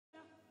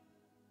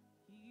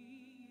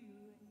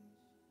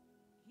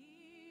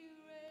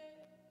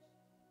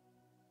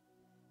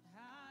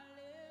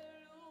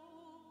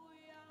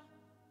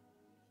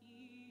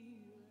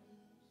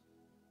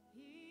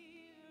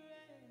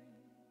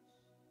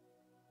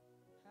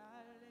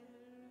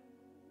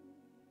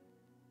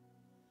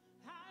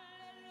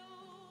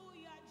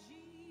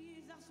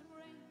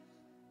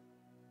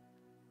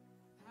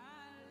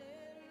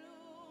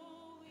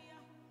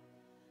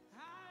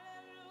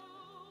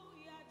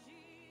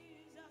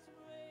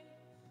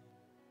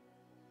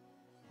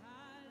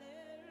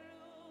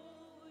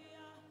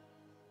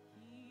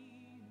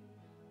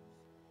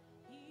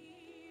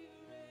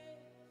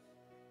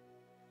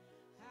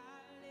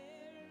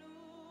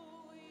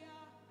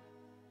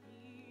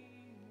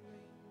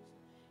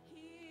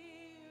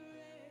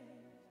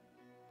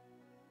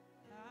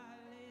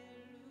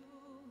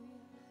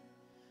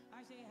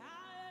say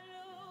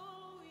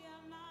hallelujah,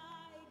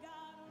 my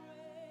God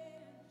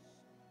reigns.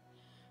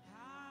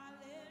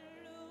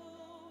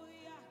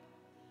 Hallelujah,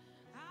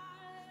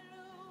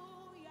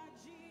 hallelujah,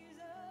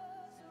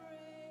 Jesus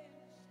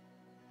reigns.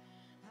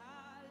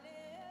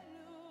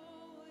 Hallelujah,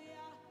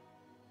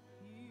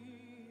 He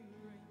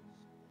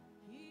reigns.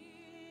 He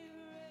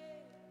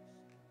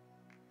reigns.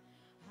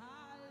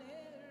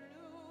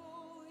 Hallelujah,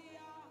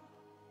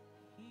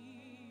 He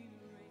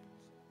reigns.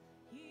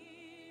 He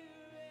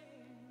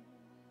reigns.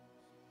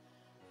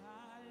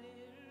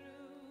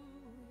 Hallelujah.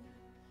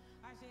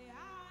 I say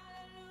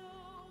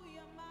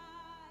hallelujah,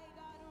 my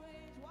God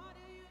reigns. What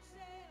do you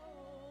say?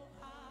 Oh,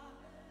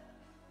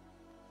 hallelujah.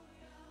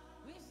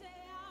 We say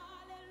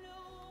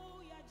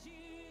hallelujah,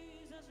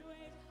 Jesus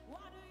reigns.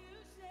 What do you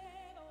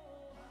say?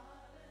 Oh,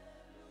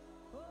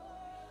 hallelujah.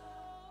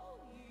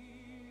 Oh,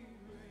 He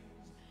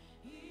reigns.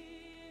 He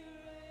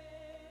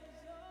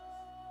reigns.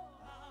 Oh,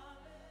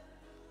 hallelujah.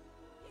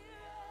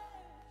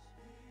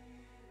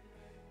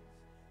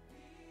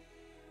 He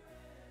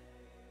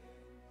reigns.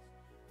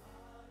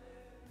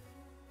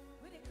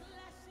 We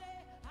declare, say,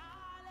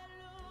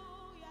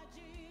 hallelujah,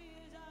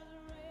 Jesus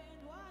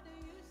reigns. What do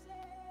you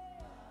say?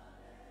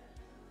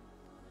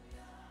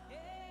 Hallelujah.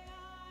 Hey,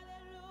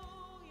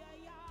 hallelujah,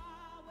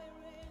 Yahweh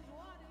reigns.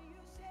 What do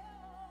you say?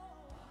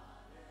 Oh,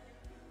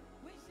 hallelujah.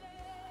 We say,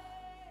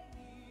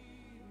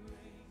 He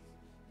reigns.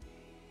 He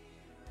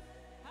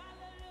reigns.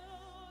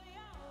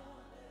 Hallelujah.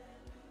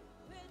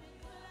 We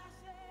declare,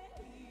 say,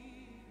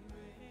 He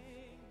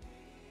reigns.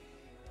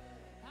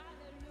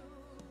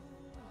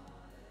 Hallelujah.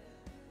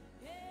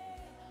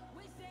 Hey,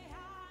 we say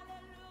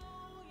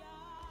hallelujah,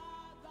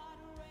 God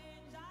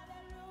reigns,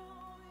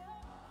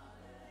 hallelujah.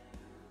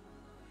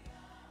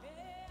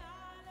 Hey,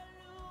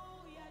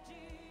 hallelujah,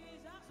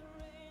 Jesus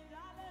reigns,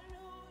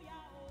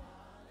 hallelujah. Oh,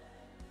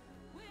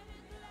 we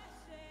declare,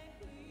 say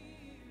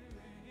He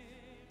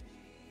reigns.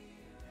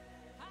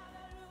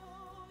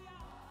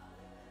 Hallelujah.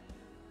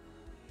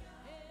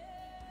 Hey,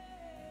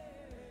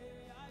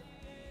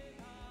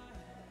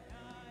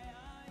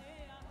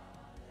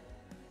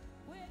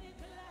 we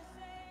declare,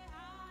 say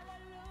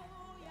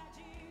hallelujah,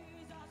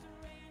 Jesus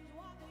reigns.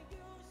 What do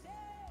you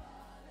say?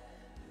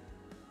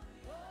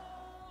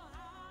 Oh,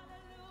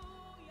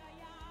 hallelujah,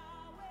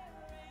 Yahweh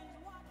reigns.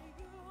 What do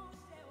you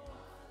say? Oh,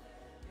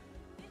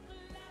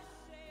 declare,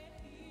 say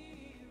He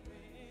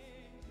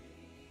reigns.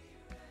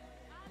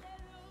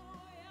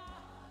 Hallelujah.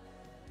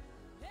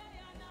 Hey,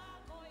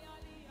 Anako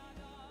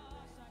Yaliada,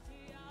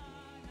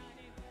 Satiana.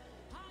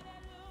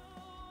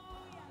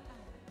 Hallelujah.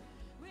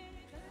 We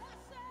declare,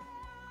 say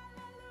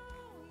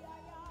hallelujah,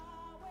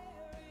 Yahweh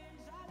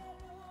reigns.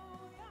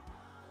 Hallelujah.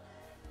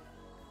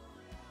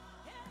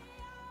 Hey,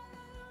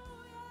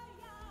 hallelujah,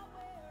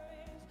 Yahweh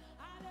reigns.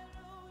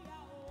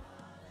 Hallelujah. Oh,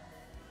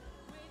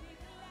 we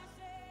declare,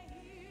 say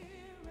He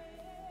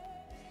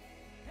reigns.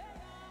 Hey,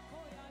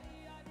 Anako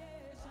Yaliada,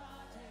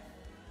 Sati.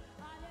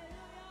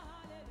 Hallelujah,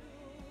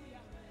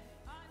 hallelujah,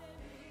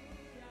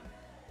 hallelujah.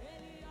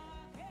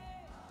 Eliake,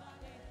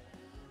 Sati.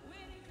 We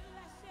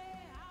declare, say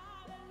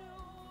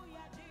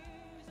hallelujah,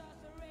 Jesus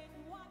reigns.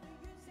 What do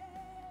you say?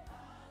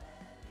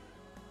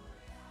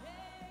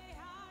 Hey,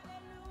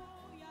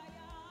 hallelujah,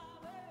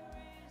 Yahweh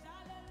reigns.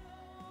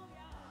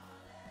 Hallelujah.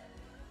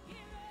 He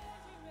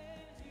reigns, He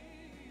reigns, He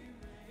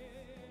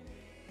reigns.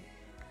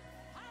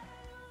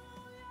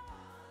 Hallelujah.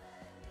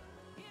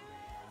 He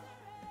reigns, He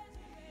reigns,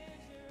 He reigns,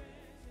 He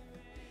reigns, He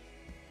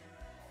reigns.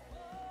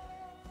 Oh,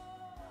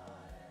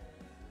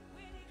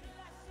 we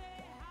declare, say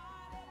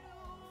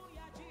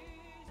hallelujah,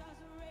 Jesus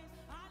reigns.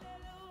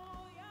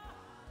 Hallelujah.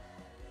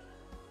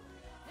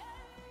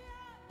 Hey,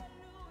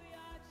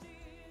 hallelujah,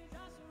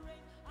 Jesus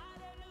reigns.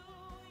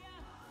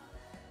 Hallelujah.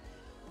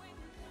 We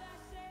declare,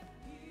 say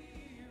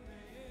He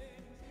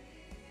reigns.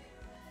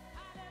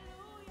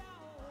 Hallelujah.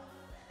 Oh,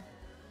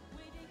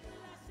 we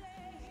declare, say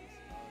He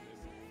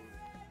reigns, He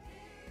reigns, He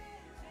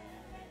reigns, He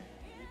reigns,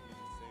 He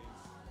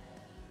reigns.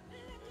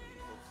 Lift it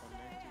up,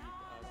 say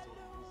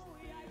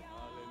hallelujah,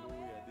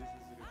 Hallelujah. This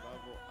is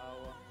Revival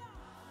Hour.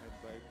 And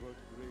by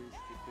God's grace,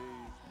 today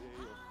is day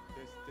of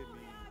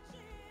destiny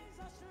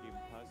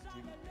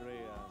impacting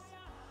prayers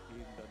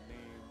in the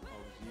name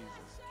of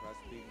Jesus.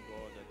 Trusting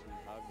God that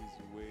He'll have His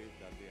way,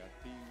 that there are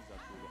things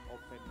that will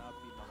open up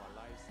in our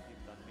lives in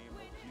the name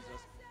of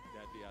Jesus.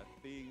 That there are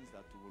things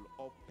that will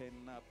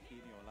open up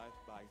in your life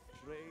by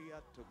prayer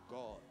to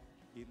God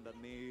in the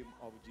name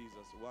of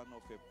Jesus. One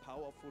of a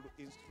powerful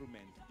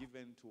instrument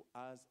given to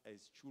us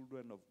as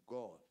children of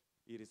God.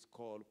 It is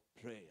called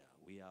prayer.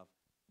 We have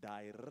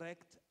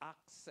direct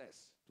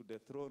access to the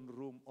throne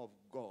room of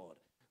God,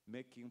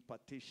 making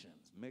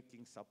petitions,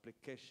 making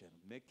supplication,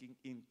 making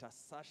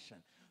intercession,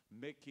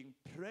 making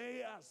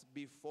prayers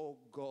before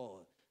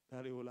God,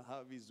 that He will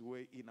have His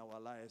way in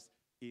our lives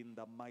in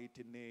the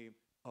mighty name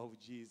of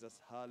Jesus.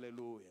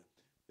 Hallelujah.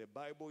 The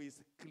Bible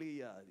is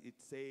clear. It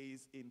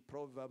says in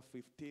Proverbs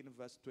 15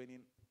 verse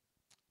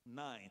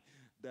 29,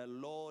 the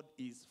Lord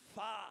is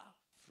far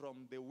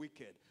from the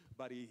wicked,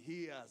 but he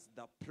hears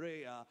the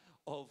prayer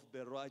of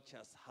the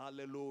righteous.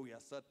 Hallelujah.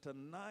 So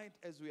tonight,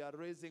 as we are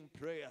raising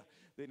prayer,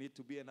 there need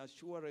to be an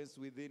assurance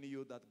within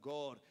you that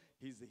God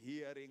is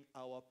hearing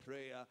our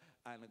prayer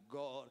and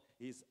God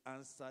is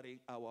answering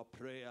our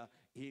prayer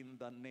in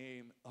the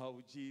name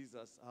of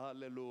Jesus.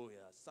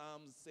 Hallelujah.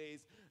 Psalm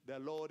says, the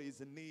Lord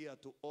is near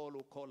to all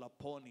who call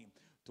upon him,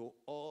 to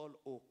all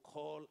who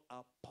call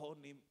upon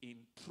him in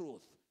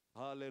truth.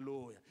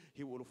 Hallelujah.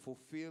 He will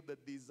fulfill the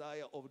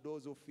desire of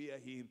those who fear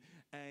him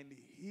and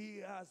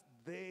hears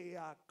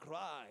their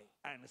cry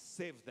and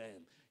save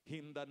them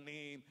in the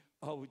name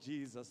of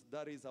Jesus.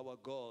 That is our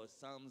God.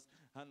 Psalms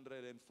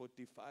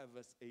 145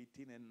 verse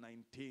 18 and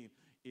 19,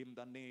 in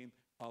the name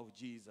of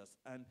Jesus.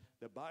 And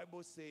the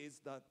Bible says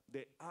that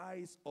the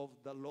eyes of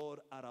the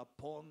Lord are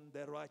upon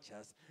the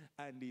righteous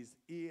and his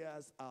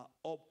ears are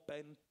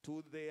open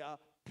to their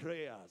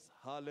prayers.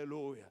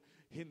 Hallelujah.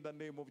 In the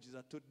name of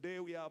Jesus. Today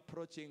we are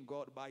approaching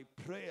God by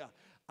prayer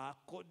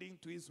according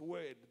to his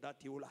word, that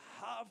he will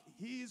have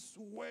his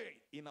way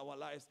in our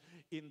lives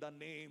in the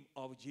name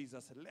of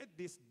Jesus. Let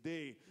this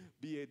day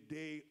be a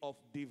day of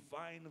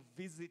divine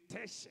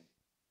visitation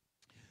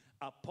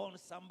upon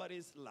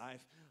somebody's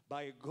life,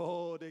 by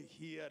God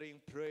hearing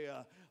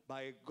prayer,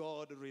 by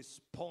God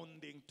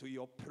responding to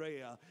your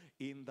prayer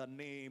in the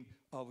name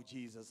of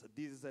Jesus.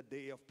 This is a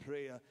day of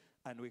prayer,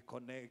 and we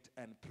connect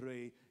and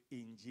pray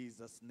in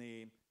Jesus'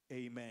 name.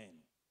 Amen.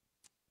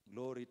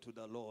 Glory to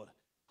the Lord.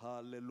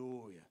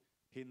 Hallelujah.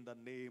 In the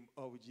name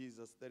of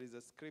Jesus. There is a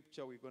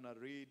scripture we're going to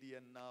read here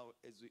now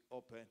as we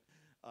open.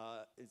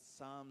 It's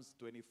Psalms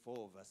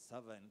 24, verse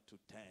 7 to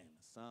 10.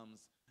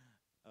 Psalms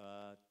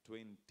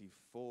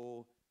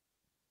 24,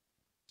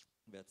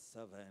 verse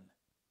 7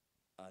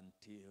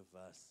 until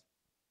verse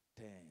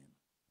 10.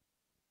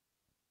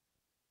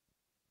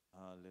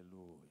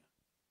 Hallelujah.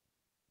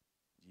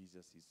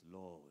 Jesus is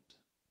Lord.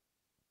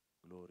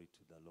 Glory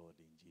to the Lord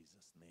in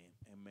Jesus' name.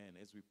 Amen.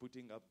 As we're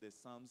putting up the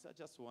Psalms, I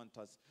just want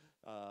us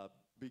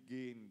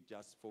begin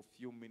just for a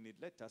few minutes.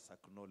 Let us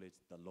acknowledge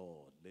the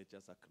Lord. Let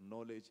us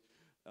acknowledge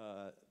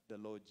the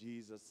Lord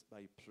Jesus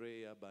by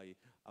prayer, by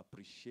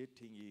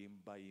appreciating him,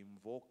 by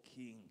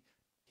invoking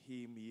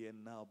him here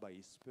now by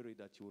his Spirit,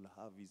 that you will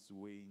have his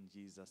way in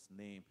Jesus'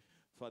 name.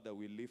 Father,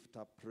 we lift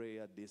up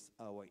prayer this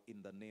hour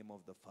in the name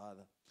of the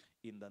Father,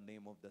 in the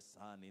name of the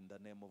Son, in the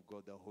name of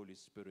God the Holy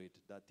Spirit,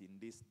 that in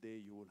this day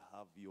you will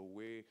have your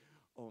way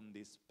on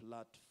this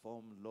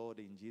platform, Lord,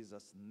 in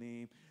Jesus'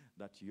 name,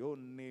 that your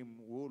name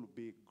will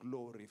be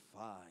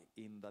glorified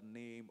in the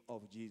name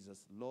of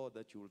Jesus. Lord,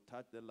 that you will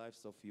touch the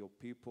lives of your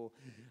people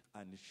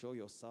and show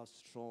yourself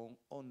strong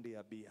on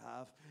their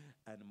behalf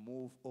and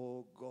move,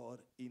 oh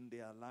God, in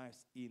their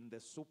lives in the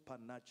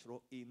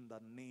supernatural in the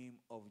name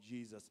of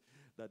Jesus.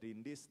 That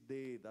in this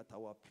day that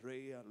our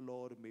prayer,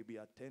 Lord, may be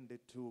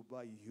attended to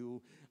by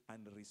you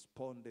and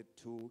responded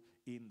to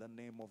in the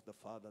name of the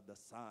Father, the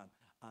Son,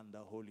 and the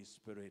Holy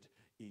Spirit,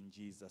 in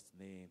Jesus'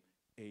 name.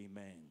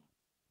 Amen.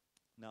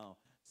 Now,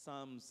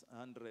 Psalms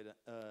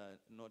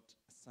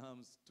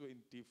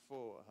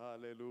 24.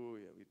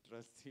 Hallelujah. We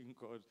trust in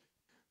God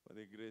for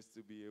the grace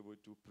to be able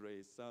to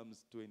pray.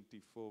 Psalms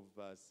 24,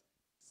 verse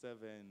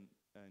 7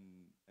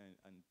 and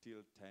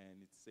until 10.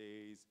 It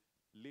says,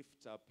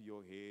 lift up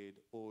your head,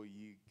 O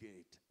ye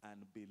gate,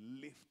 and be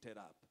lifted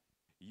up,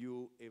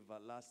 you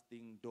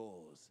everlasting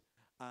doors,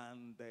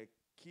 and the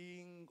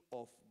King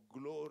of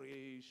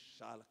glory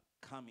shall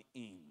come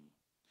in.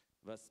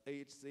 Verse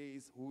 8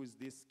 says, who is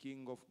this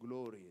King of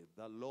glory?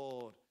 The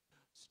Lord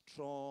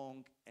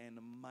strong and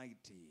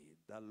mighty,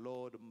 the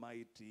Lord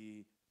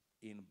mighty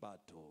in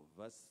battle.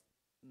 Verse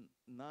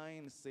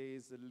 9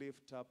 says,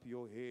 lift up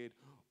your head,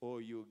 O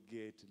you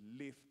gate,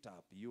 lift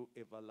up, you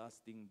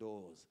everlasting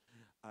doors,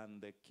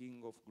 and the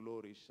King of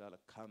glory shall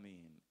come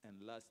in.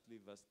 And lastly,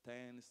 verse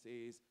 10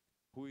 says,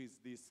 who is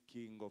this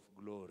King of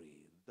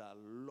glory? The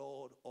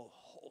Lord of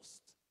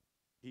hosts.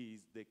 He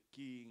is the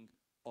King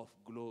of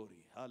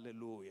glory.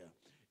 Hallelujah.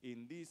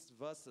 In these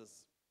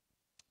verses,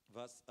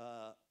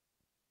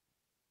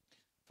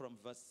 from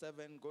verse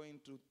 7 going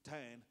to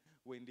 10,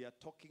 when they are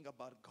talking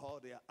about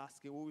God, they are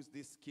asking, who is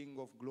this King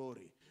of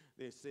glory?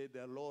 They say,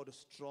 the Lord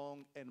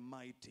strong and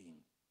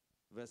mighty.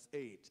 Verse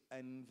 8.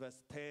 And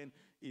verse 10,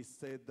 it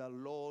said, the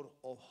Lord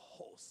of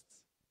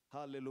hosts.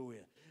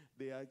 Hallelujah.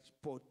 They are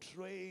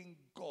portraying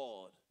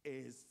God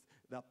as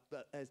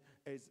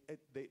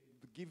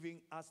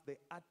giving us the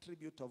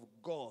attribute of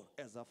God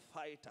as a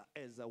fighter,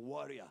 as a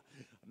warrior,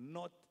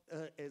 not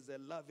as a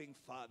loving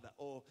Father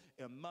or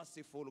a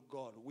merciful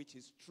God, which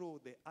is true,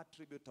 the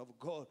attribute of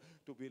God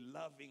to be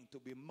loving, to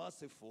be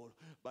merciful.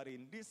 But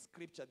in this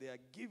scripture, they are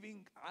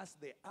giving us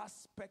the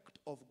aspect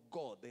of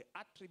God, the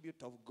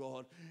attribute of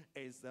God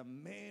as a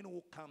man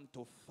who come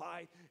to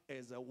fight,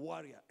 as a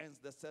warrior. And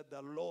they said,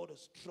 the Lord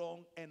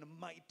strong and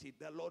mighty,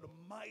 the Lord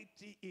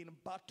mighty in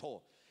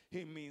battle.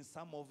 He means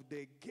some of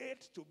the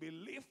gates to be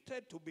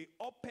lifted, to be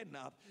opened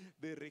up,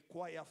 they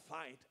require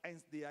fight.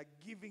 And they are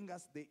giving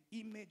us the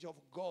image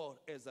of God God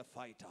as a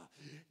fighter,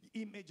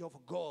 image of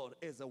God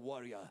as a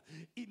warrior,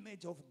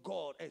 image of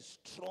God as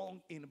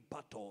strong in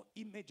battle,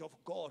 image of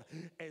God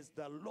as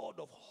the Lord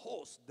of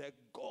hosts, the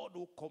God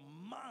who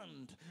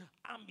command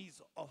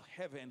armies of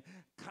heaven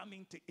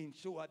coming to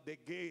ensure the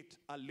gate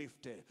are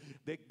lifted,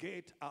 the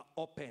gate are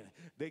open,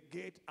 the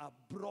gate are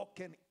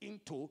broken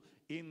into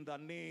in the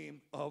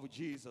name of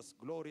Jesus.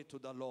 Glory to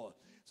the Lord.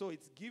 So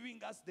it's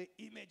giving us the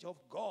image of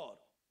God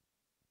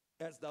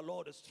as the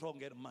Lord is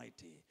strong and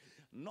mighty,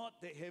 not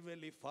the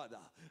heavenly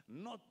Father,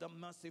 not the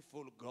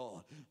merciful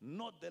God,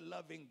 not the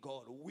loving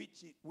God,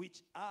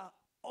 which are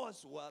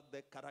also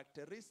the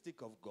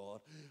characteristic of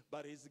God,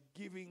 but is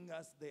giving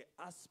us the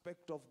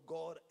aspect of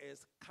God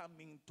as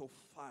coming to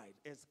fight,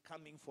 as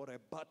coming for a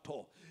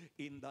battle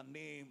in the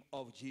name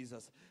of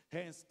Jesus.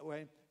 Hence,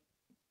 when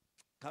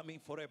coming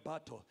for a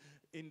battle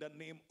in the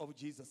name of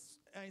Jesus,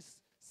 as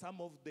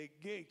some of the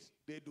gates,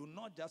 they do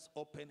not just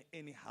open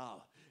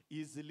anyhow,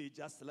 easily,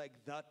 just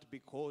like that,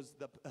 because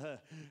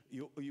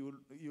you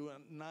are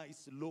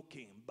nice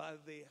looking, but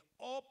they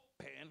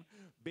open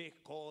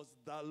because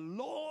the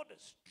Lord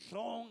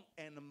strong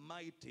and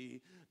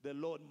mighty, the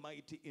Lord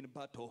mighty in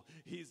battle,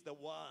 He's the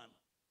one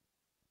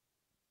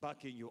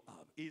backing you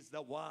up. He's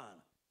the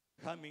one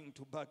coming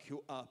to back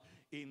you up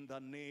in the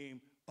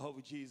name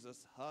of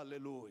Jesus.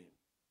 Hallelujah.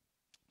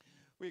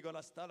 We're going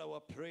to start our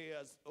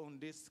prayers on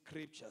these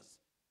scriptures.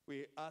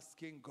 We're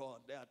asking God.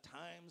 There are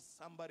times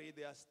somebody,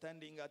 they are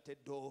standing at a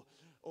door.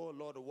 Oh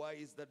Lord, why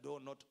is the door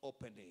not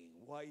opening?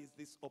 Why is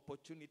this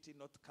opportunity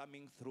not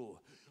coming through?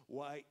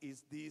 Why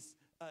is this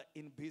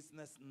in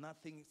business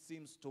nothing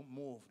seems to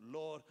move?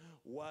 Lord,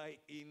 why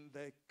in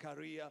the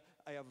career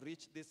I have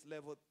reached this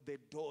level, the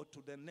door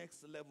to the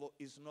next level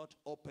is not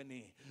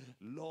opening?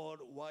 Lord,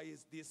 why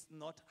is this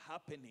not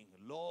happening?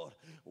 Lord,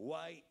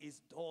 why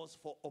is doors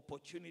for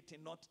opportunity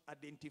not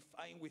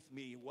identifying with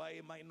me? Why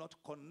am I not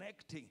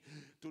connecting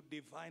to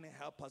divine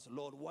helpers?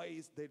 Lord, why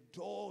is the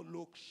door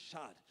look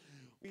shut?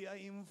 We are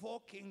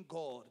invoking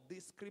God.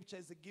 This scripture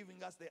is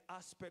giving us the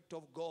aspect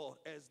of God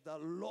as the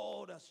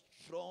Lord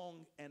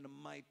strong and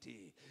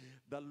mighty.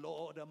 The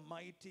Lord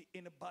mighty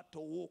in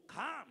battle, who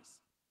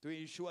comes to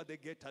ensure the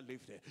gate are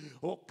lifted,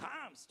 who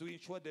comes to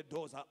ensure the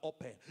doors are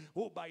open,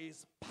 who by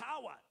his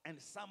power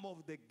and some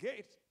of the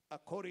gates,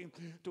 according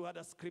to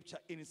other scripture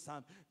in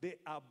Psalm, they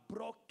are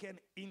broken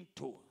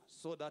into,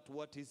 so that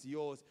what is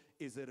yours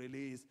is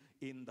released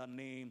in the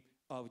name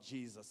of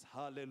Jesus.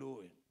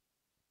 Hallelujah.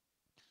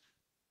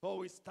 So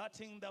we're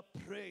starting the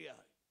prayer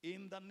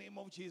in the name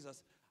of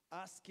Jesus,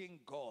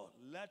 asking God,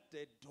 let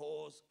the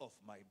doors of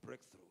my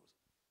breakthroughs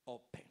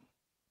open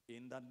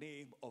in the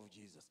name of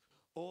Jesus.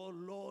 Oh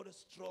Lord,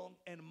 strong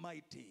and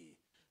mighty,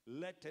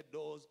 let the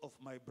doors of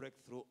my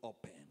breakthrough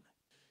open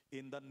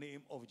in the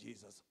name of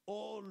Jesus.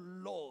 Oh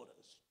Lord,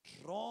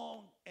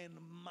 strong and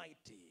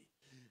mighty,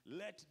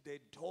 let the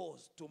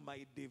doors to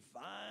my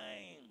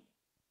divine,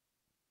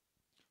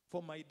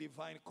 for my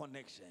divine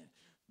connection.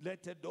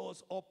 Let the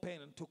doors open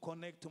to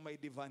connect to my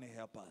divine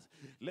helpers.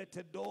 Let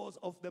the doors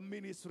of the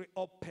ministry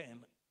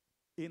open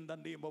in the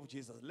name of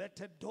Jesus. Let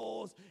the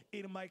doors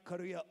in my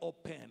career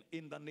open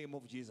in the name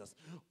of Jesus.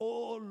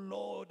 Oh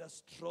Lord,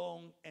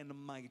 strong and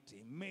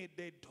mighty, may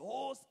the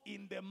doors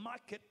in the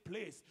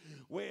marketplace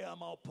where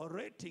I'm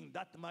operating,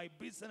 that my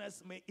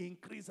business may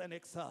increase and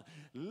excel,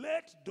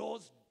 let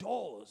those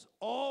doors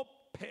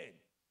open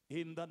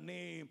in the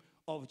name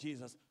of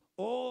Jesus.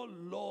 Oh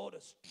Lord,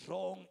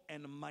 strong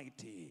and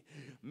mighty,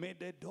 may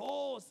the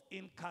doors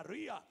in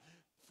career,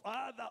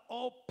 Father,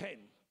 open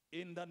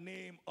in the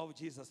name of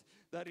Jesus.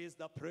 That is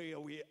the prayer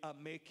we are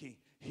making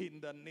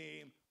in the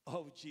name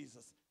of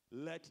Jesus.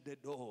 Let the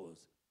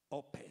doors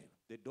open.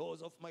 The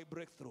doors of my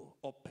breakthrough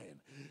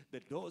open. The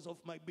doors of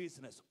my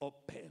business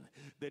open.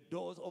 The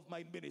doors of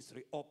my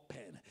ministry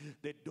open.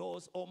 The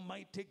doors,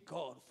 Almighty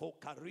God, for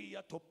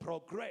career to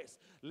progress,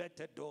 let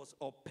the doors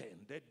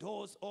open. The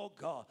doors, oh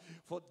God,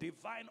 for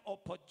divine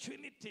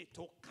opportunity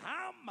to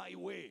come my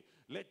way,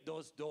 let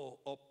those doors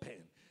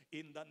open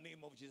in the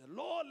name of Jesus.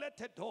 Lord, let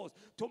the doors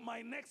to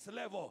my next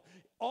level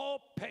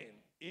open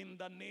in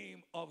the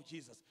name of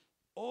Jesus.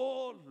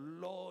 Oh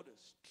Lord,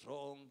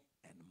 strong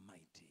and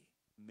mighty,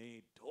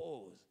 may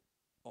doors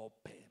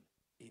open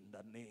in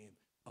the name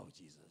of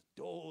Jesus.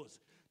 Doors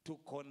to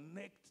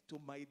connect to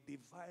my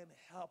divine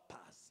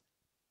helpers.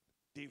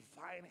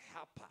 Divine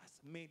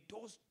helpers. May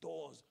those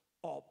doors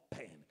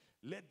open.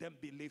 Let them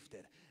be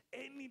lifted.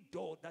 Any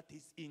door that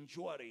is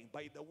enduring,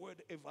 by the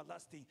word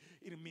everlasting,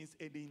 it means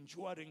an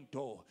enduring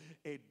door.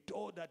 A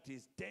door that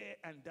is there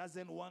and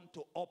doesn't want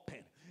to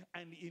open.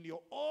 And in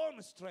your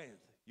own strength,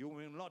 you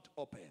will not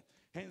open.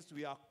 Hence,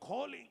 we are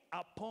calling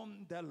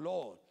upon the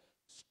Lord,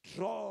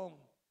 strong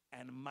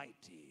and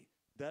mighty.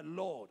 The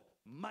Lord,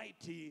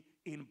 mighty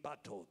in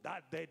battle.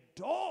 That the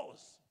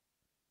doors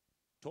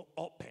to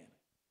open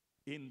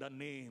in the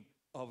name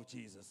of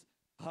Jesus.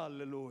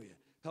 Hallelujah.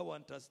 I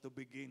want us to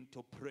begin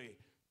to pray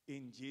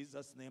in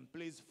Jesus' name.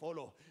 Please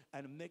follow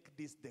and make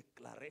this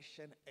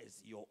declaration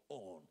as your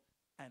own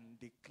and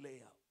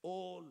declare,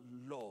 oh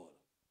Lord,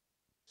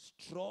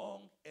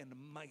 strong and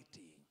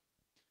mighty,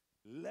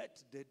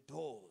 let the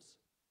doors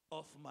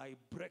of my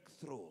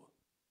breakthrough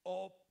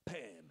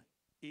open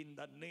in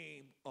the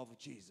name of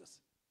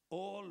Jesus.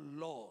 Oh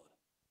Lord,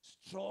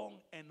 strong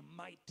and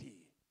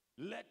mighty,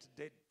 let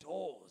the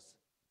doors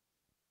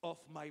of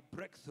my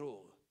breakthrough,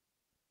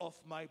 of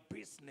my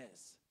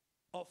business,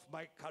 of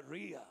my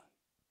career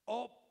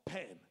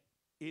open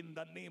in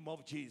the name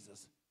of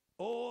Jesus.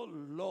 Oh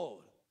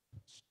Lord,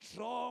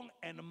 strong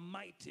and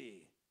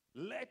mighty,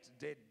 let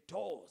the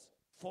doors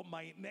for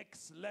my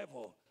next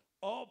level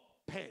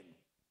open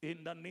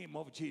in the name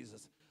of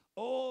Jesus.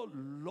 Oh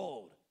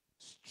Lord,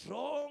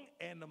 strong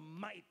and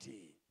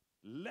mighty,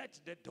 let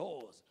the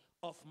doors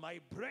of my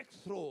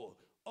breakthrough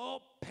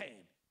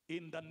open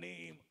in the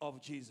name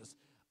of Jesus.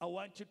 I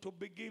want you to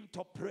begin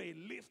to pray.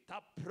 Lift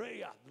up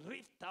prayer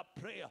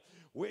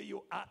where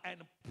you are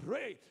and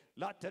pray.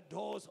 Let the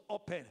doors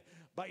open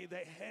by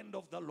the hand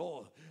of the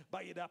Lord,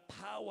 by the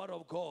power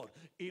of God,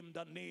 in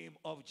the name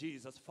of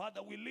Jesus.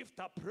 Father, we lift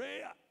up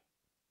prayer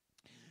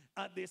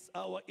at this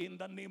hour in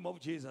the name of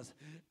Jesus.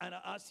 And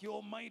I ask you,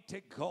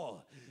 Almighty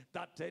God,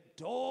 that the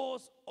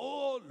doors,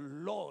 oh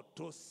Lord,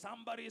 to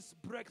somebody's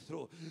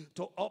breakthrough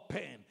to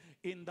open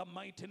in the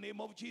mighty name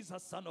of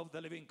Jesus, Son of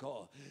the living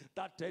God.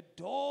 That the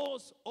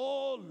doors,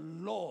 oh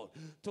Lord,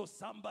 to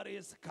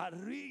somebody's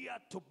career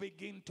to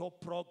begin to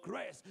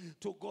progress,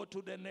 to go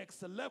to the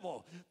next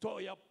level,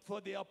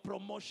 for their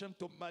promotion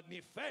to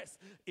manifest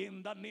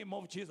in the name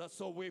of Jesus.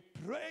 So we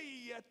pray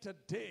here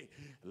today,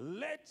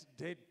 let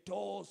the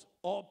doors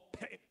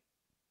open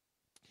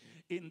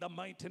in the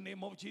mighty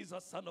name of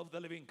Jesus, Son of the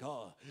living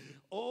God.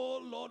 Oh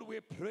Lord,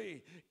 we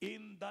pray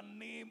in the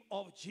name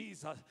of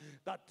Jesus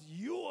that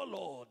you,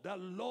 Lord, the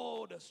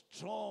Lord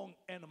strong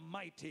and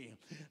mighty,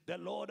 the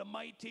Lord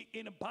mighty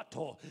in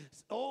battle.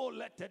 Oh,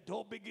 let the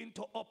door begin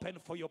to open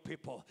for your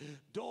people.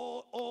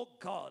 Door, oh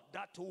God,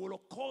 that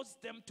will cause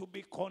them to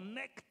be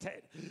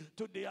connected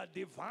to their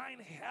divine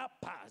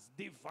helpers,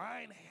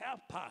 divine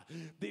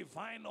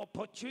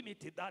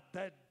opportunity, that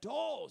the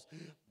doors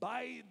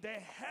by the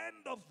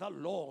hand of the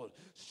Lord,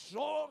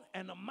 strong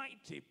and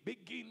mighty,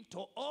 begin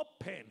to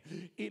open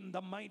in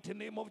the mighty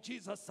name of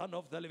Jesus, Son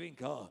of the living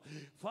God.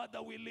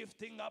 Father, we're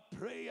lifting up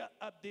prayer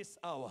at this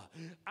hour,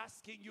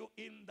 asking you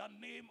in the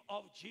name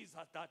of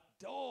Jesus that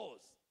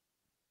doors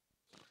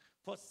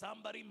for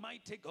somebody,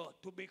 mighty God,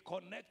 to be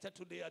connected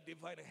to their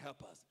divine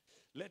helpers,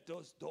 let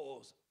those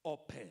doors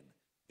open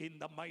in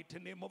the mighty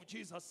name of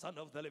Jesus, Son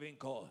of the living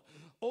God.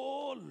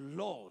 Oh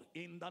Lord,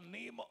 in the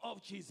name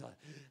of Jesus,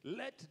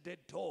 let the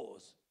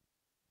doors,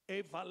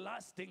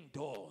 everlasting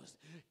doors,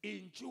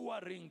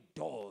 enduring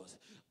doors,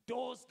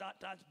 doors that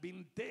has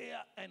been there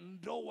and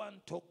no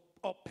one to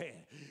open.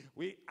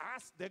 We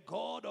ask the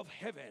God of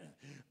heaven,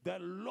 the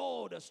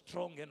Lord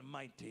strong and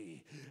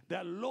mighty,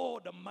 the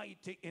Lord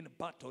mighty in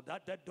battle,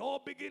 that the door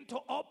begin to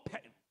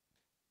open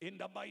in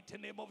the mighty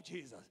name of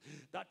Jesus,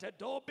 that the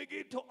door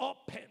begin to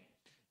open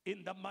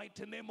in the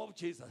mighty name of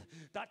Jesus,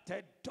 that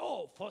a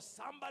door for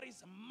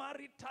somebody's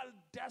marital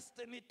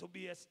destiny to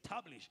be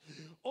established.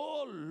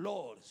 Oh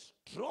Lord,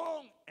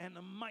 strong and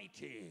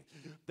mighty,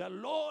 the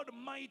Lord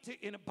mighty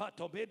in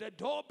battle, may the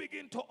door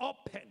begin to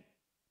open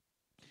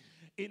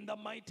in the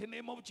mighty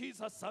name of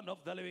Jesus, Son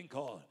of the living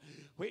God.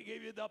 We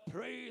give you the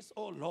praise,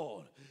 oh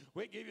Lord.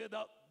 We give you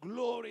the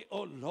glory,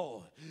 oh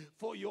Lord,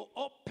 for you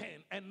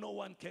open and no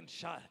one can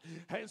shut.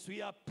 Hence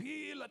we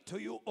appeal to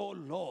you, oh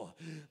Lord,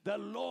 the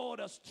Lord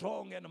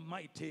strong and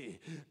mighty,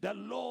 the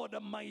Lord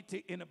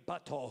mighty in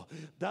battle,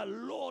 the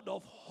Lord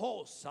of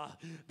hosts,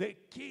 the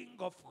King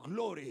of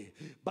glory.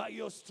 By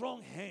your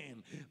strong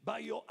hand, by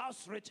your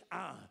outstretched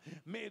arm,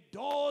 may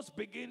doors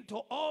begin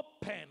to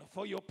open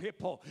for your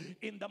people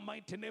in the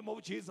mighty name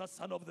of Jesus,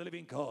 Son of the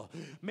living God.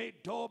 May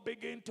door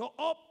begin to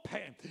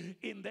open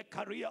in the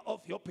career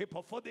of your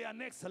people for their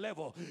next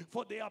level,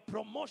 for their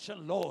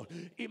promotion, Lord,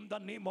 in the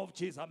name of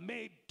Jesus.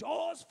 May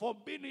doors for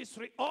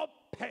ministry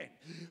open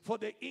for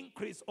the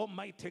increase,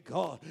 Almighty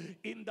God,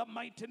 in the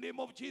mighty name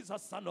of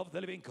Jesus, Son of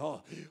the living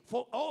God.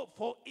 For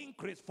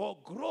increase, for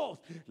growth,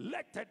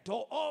 let the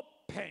door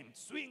open,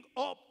 swing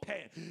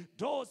open,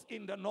 doors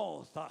in the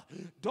north,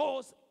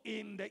 doors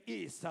in the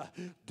east,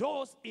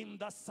 doors in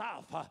the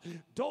south,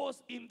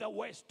 doors in the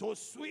west, to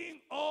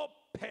swing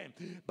open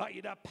by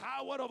the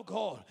power of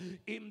God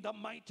in the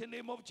mighty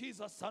name of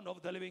Jesus, Son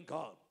of the living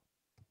God.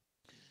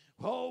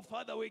 Oh,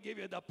 Father, we give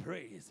you the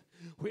praise.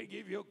 We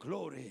give you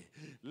glory.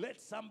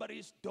 Let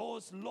somebody's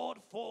doors, Lord,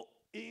 for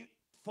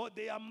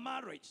their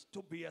marriage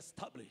to be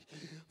established,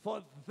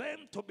 for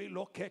them to be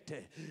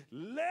located.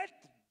 Let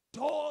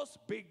doors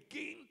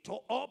begin to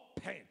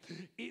open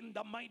in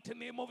the mighty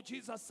name of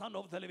Jesus, Son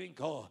of the living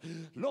God.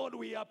 Lord,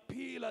 we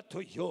appeal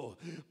to you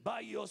by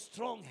your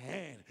strong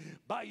hand,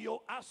 by your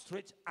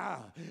outstretched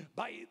arm,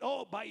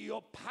 by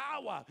your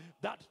power,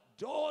 that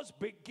doors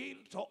begin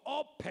to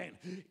open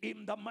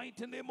in the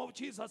mighty name of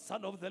Jesus,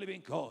 Son of the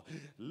living God.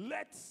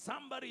 Let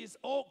somebody's,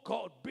 oh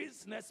God,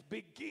 business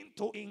begin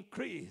to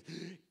increase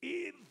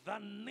in the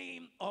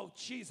name of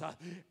Jesus.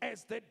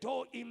 As the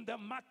door in the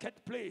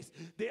marketplace,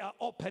 they are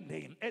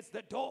opening. As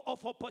the door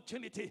of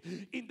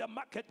opportunity in the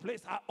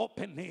marketplace are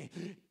opening.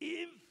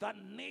 In the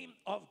name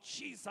of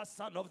Jesus,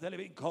 Son of the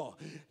living God.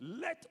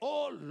 Let,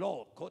 oh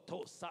Lord,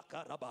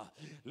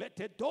 let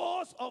the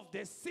doors of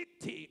the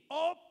city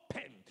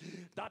open,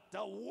 that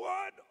the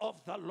word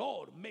of the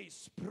Lord may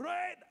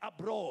spread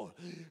abroad,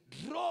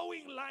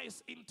 drawing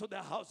lives into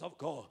the house of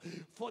God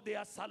for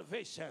their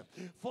salvation,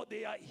 for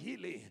their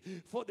healing,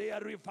 for their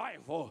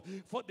revival,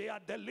 for their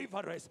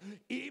deliverance.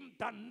 In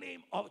the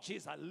name of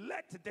Jesus,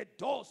 let the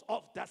doors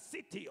of the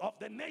city, of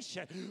the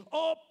nation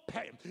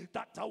open,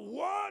 that the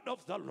word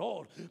of the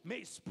Lord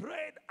may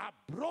spread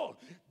abroad,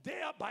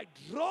 thereby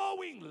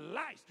drawing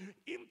lives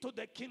into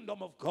the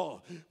kingdom of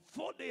God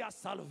for their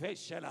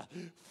salvation,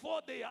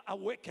 for their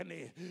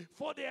awakening,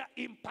 for their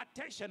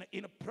impartation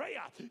in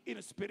prayer,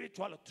 in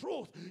spiritual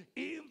truth,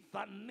 in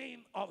the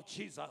name of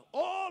Jesus.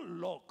 Oh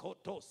Lord,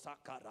 Koto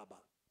Sakaraba.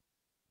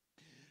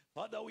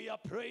 Father, we are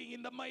praying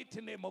in the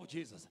mighty name of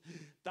Jesus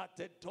that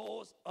the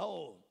doors,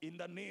 in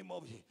the name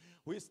of Jesus,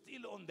 we're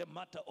still on the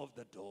matter of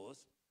the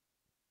doors.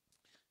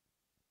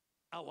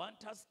 I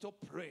want us to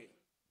pray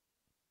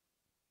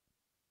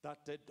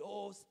that the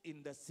doors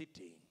in the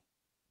city,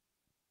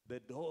 the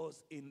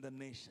doors in the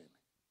nation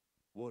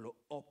will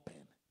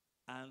open,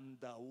 and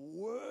the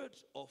word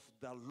of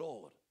the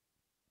Lord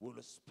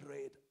will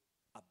spread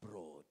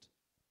abroad.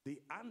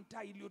 The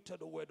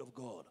undiluted word of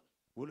God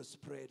will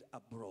spread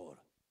abroad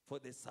for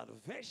the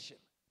salvation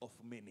of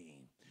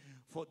many,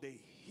 for the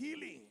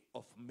healing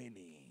of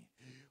many,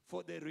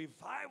 for the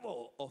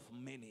revival of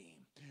many,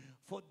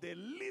 for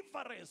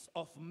deliverance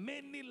of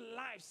many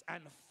lives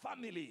and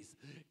families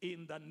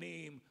in the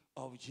name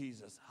of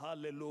Jesus.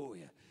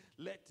 Hallelujah.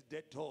 Let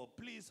the door,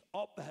 please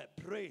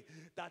pray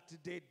that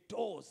the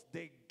doors,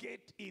 the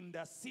gate in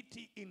the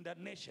city, in the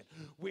nation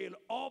will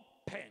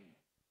open,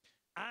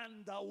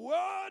 and the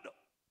word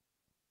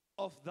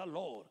of the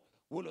Lord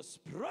will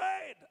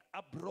spread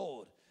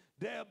abroad,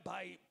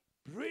 thereby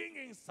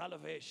bringing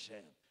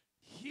salvation,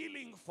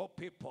 healing for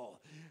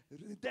people,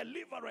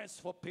 deliverance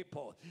for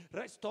people,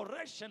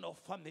 restoration of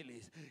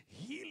families,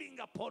 healing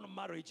upon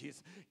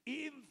marriages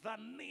in the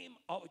name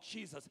of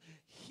Jesus,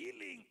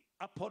 healing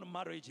upon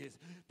marriages,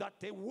 that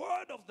the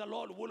word of the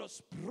Lord will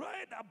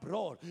spread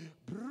abroad,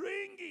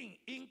 bringing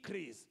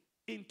increase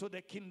into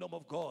the kingdom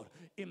of God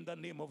in the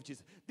name of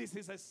Jesus. This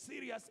is a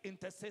serious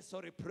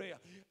intercessory prayer.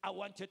 I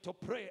want you to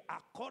pray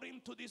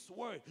according to this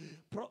word,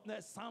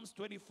 Psalms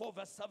 24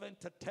 verse 7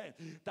 to 10,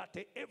 that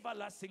the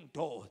everlasting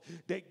door,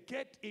 the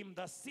gate in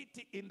the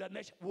city, in the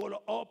nation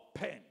will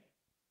open.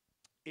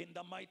 In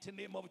the mighty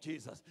name of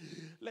Jesus,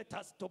 let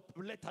us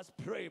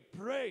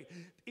pray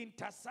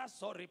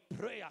intercessory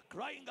prayer,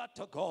 crying out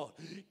to God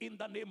in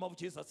the name of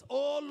Jesus.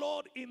 Oh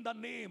Lord, in the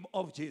name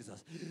of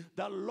Jesus,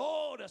 the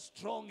Lord is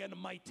strong and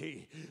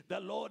mighty, the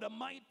Lord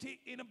mighty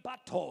in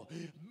battle.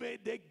 May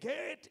the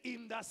gate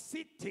in the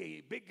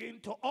city begin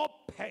to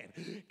open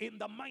in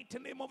the mighty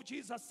name of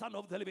Jesus, Son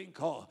of the living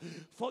God,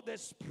 for the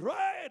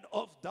spread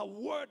of the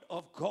word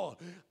of God,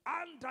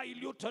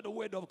 undiluted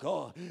word of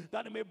God,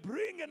 that it may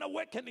bring an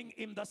awakening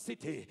in the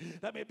city,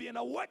 there may be an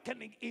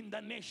awakening in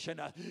the nation,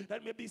 there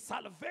may be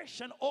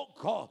salvation, oh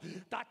God,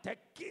 that the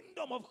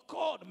kingdom of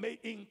God may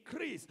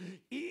increase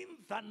in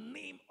the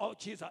name of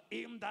Jesus,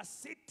 in the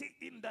city,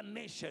 in the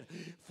nation.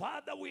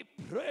 Father, we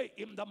pray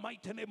in the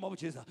mighty name of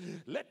Jesus,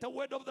 let the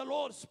word of the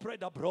Lord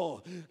spread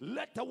abroad,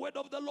 let the word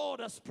of the Lord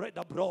spread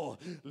abroad,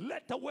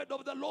 let the word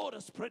of the Lord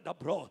spread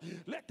abroad,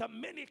 let the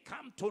many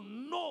come to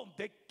know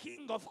the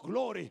King of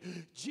glory,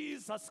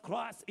 Jesus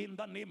Christ, in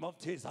the name of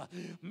Jesus.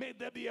 May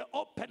there be an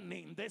opening,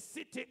 the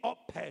city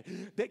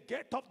open, the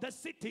gate of the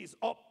city is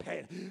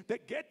open, the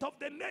gate of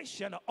the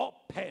nation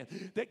open,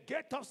 the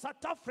gate of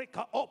South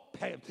Africa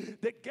open,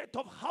 the gate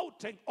of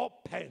Gauteng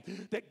open,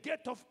 the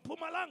gate of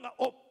Mpumalanga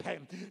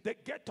open, the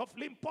gate of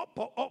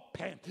Limpopo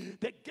open,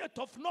 the gate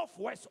of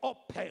Northwest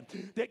open,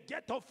 the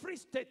gate of Free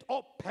State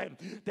open,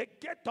 the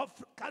gate of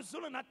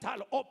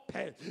KwaZulu-Natal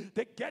open,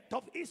 the gate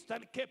of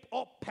Eastern Cape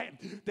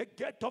open, the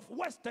gate of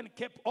Western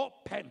Cape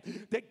open,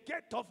 the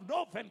gate of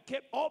Northern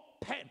Cape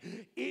open,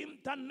 in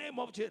the name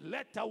of Jesus.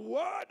 Let the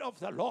word of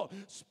the Lord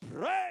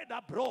spread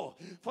abroad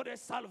for the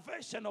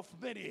salvation of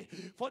many,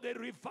 for the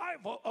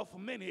revival of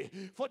many,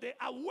 for the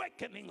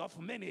awakening of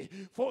many,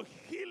 for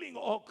healing,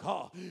 oh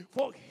God,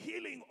 for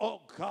healing,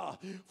 oh God,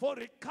 for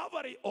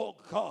recovery, oh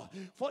God,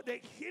 for the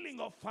healing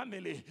of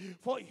family,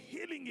 for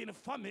healing in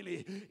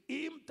family,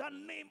 in the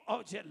name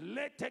of Jesus.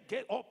 Let the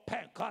gate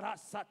open,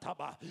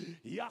 Karasataba,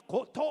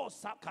 Yakoto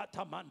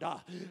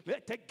Sakatamanda.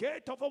 Let the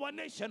gate of our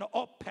nation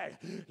open,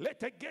 let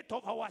the gate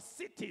of our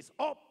cities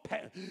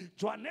open,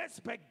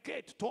 Johannesburg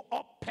gate to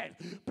open,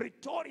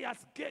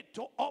 Pretoria's gate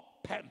to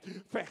open,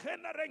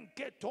 Vergeneren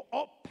gate to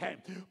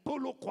open,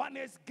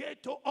 Polokwane's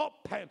gate to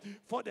open,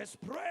 for the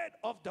spread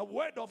of the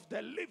word of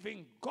the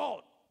living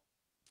God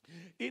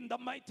in the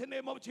mighty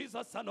name of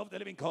Jesus, Son of the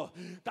living God,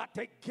 that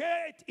a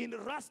gate in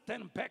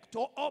Rustenburg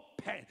to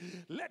open.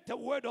 Let the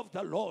word of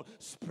the Lord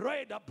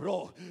spread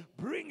abroad,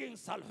 bringing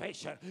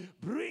salvation,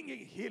 bringing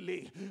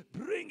healing,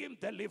 bringing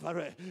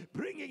deliverance,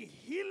 bringing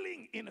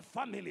healing in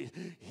family,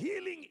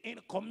 healing in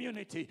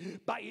community,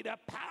 by the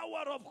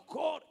power of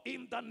God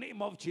in the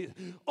name of Jesus.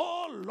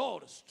 Oh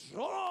Lord,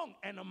 strong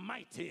and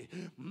mighty,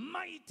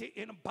 mighty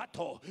in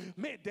battle.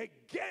 May the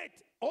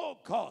gate, oh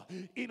God,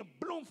 in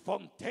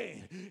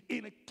Bloemfontein,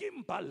 in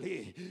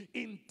Kimberley,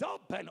 in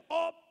Durban,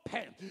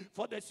 open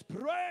for the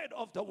spread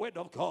of the word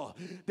of God.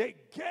 The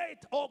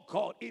gate, oh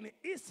God, in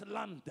East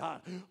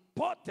London,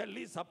 Port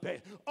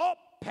Elizabeth,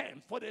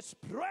 open for the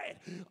spread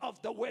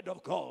of the word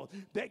of God.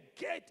 The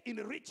gate in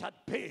Richard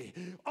Bay,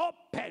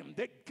 open.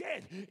 The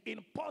gate in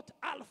Port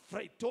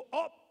Alfred to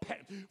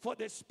open for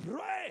the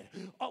spread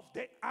of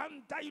the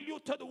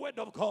undiluted word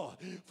of God,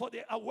 for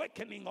the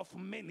awakening of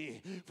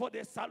many, for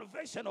the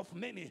salvation of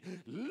many.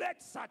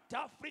 Let South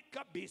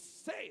Africa be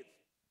saved.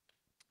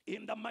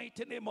 In the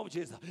mighty name of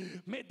Jesus,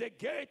 may the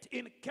gate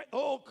in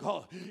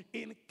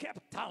in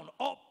Cape Town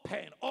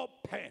open.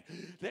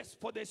 That's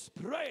for the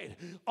spread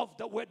of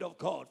the word of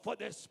God, for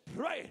the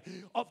spread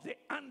of the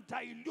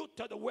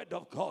undiluted word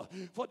of God,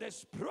 for the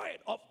spread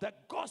of the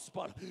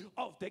gospel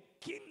of the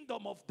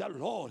kingdom of the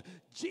Lord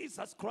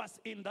Jesus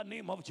Christ. In the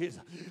name of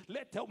Jesus,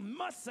 let the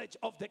message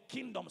of the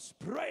kingdom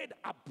spread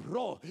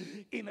abroad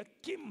in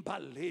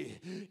Kimberley,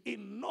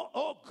 in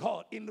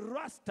in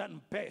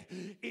Rustenburg,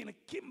 in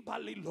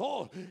Kimberley,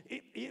 Lord.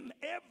 In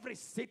every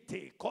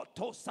city,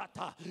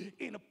 Kotosata,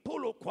 in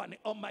Polokwane,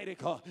 Almighty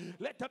God,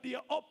 let there be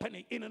an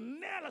opening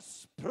in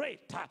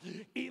Nelspruit,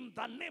 in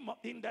the name of,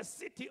 in the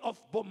city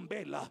of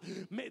Bombela.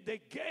 May the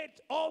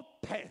gate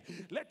open.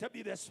 Let there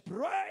be the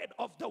spread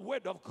of the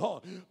word of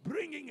God,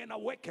 bringing an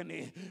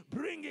awakening,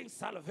 bringing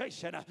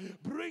salvation,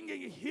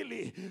 bringing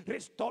healing,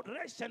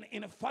 restoration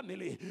in a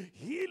family,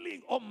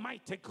 healing,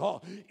 Almighty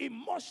God,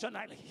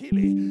 emotional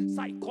healing,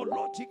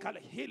 psychological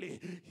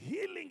healing,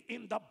 healing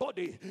in the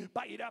body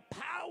by the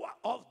power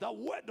of the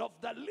word of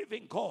the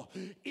living God,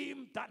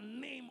 in the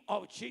name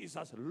of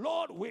Jesus.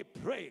 Lord, we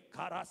pray.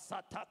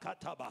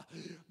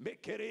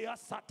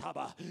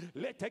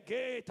 Let the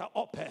gate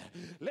open.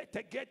 Let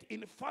the gate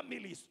in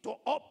families to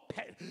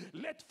open.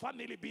 Let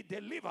family be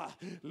delivered.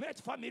 Let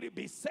family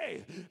be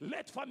saved.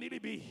 Let family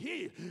be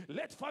healed.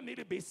 Let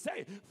family be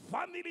saved.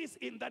 Families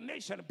in the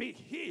nation be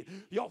healed.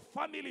 Your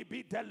family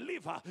be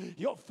delivered.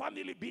 Your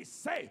family be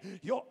saved.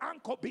 Your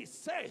uncle be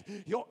saved.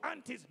 Your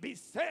aunties be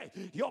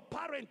saved. Your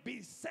parents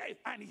be saved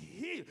and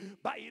healed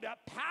by the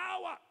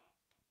power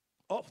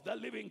of the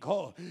living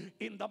God,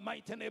 in the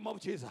mighty name of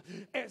Jesus.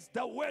 As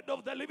the word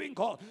of the living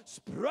God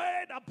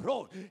spread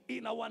abroad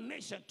in our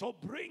nation to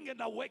bring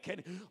an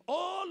awakening.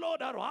 Oh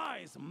Lord,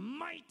 arise,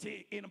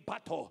 mighty in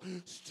battle,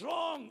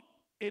 strong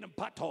in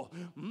battle,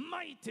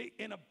 mighty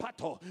in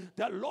battle.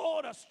 The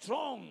Lord is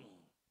strong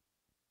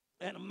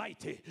and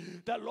mighty,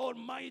 the Lord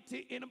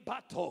mighty in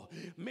battle.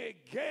 May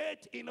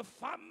get in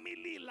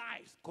family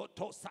lives,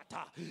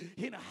 Kotosata,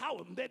 in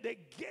how may the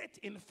gate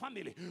in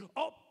family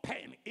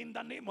open in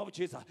the name of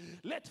Jesus.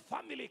 Let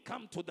family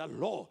come to the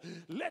Lord.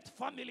 Let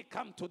family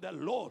come to the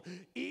Lord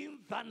in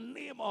the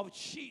name of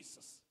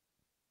Jesus.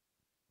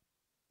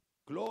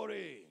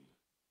 Glory,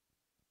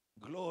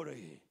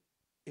 glory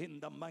in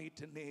the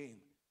mighty name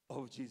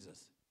of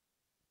Jesus.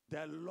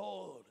 The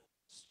Lord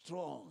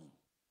strong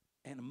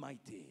and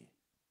mighty.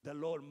 The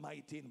Lord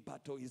mighty in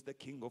battle is the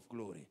King of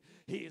glory.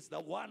 He is the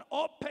one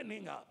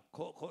opening up,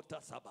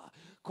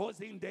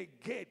 causing the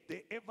gate,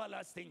 the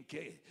everlasting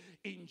gate,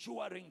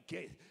 enduring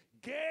gate,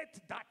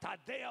 gate that are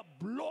there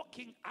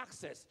blocking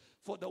access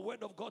for the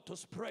word of God to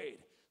spread,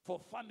 for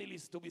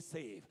families to be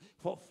saved,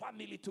 for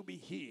family to be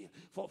healed,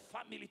 for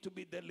family to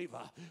be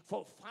delivered,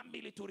 for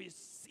family to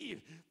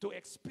receive, to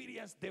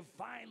experience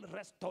divine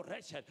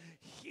restoration,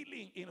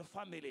 healing in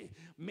family.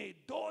 May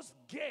those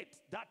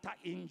gates that are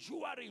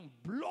enduring,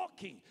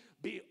 blocking,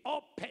 be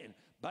opened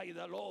by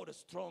the Lord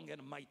strong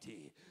and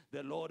mighty,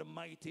 the Lord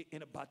mighty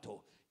in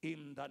battle,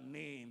 in the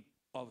name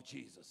of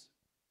Jesus.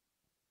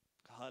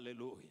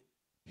 Hallelujah.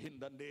 In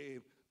the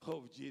name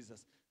of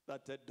Jesus,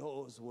 that the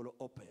doors will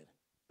open,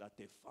 that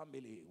the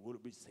family will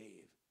be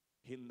saved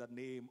in the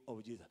name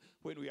of Jesus.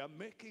 When we are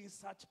making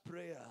such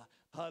prayer,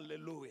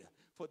 hallelujah,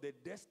 for the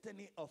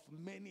destiny of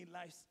many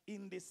lives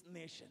in this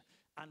nation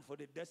and for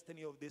the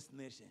destiny of this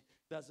nation,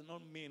 does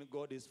not mean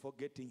God is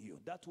forgetting you.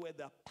 That's where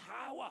the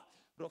power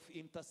of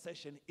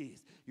intercession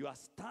is. You are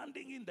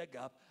standing in the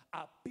gap,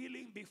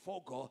 appealing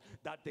before God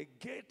that the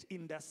gate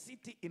in the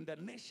city, in the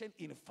nation,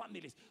 in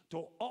families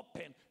to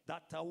open,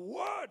 that the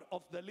word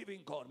of the living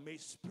God may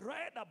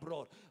spread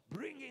abroad,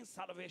 bringing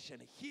salvation,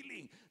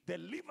 healing,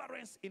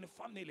 deliverance in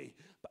family,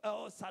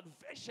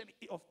 salvation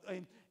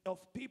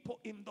of people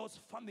in those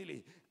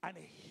families, and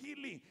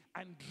healing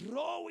and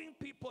drawing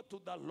people to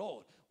the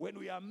Lord. When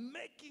we are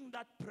making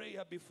that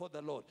prayer before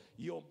the Lord,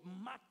 your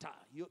matter,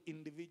 your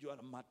individual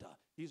matter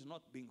is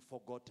not being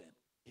forgotten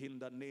in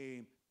the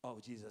name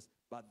of Jesus,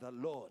 but the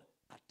Lord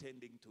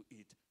attending to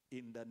it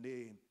in the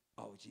name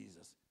of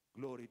Jesus.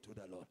 Glory to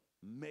the Lord.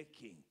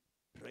 Making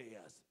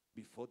prayers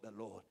before the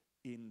Lord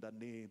in the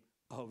name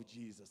of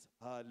Jesus.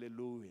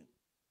 Hallelujah.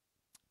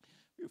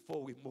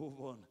 Before we move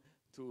on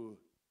to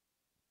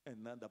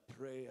another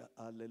prayer,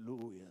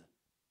 hallelujah,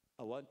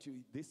 I want you,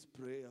 this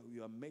prayer,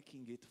 you are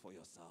making it for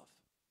yourself.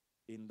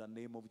 In the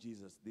name of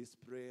Jesus, this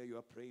prayer you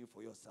are praying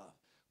for yourself.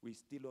 We're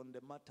still on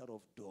the matter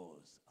of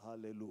doors.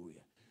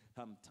 Hallelujah.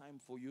 Time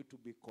for you to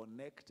be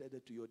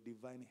connected to your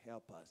divine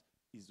helpers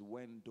is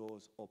when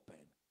doors open.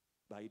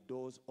 By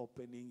doors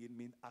opening, it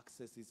means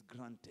access is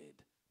granted.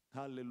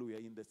 Hallelujah.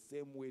 In the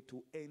same way,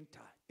 to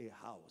enter a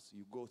house,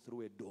 you go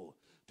through a door.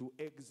 To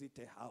exit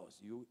a house,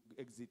 you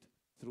exit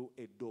through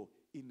a door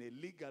in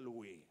a legal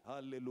way.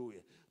 Hallelujah.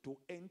 To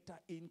enter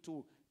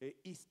into an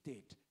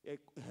estate,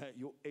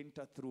 you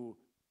enter through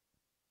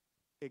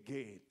a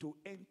gate. To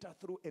enter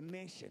through a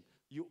nation,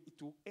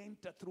 to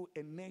enter through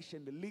a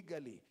nation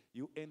legally,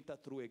 you enter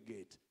through a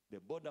gate. The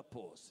border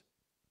post,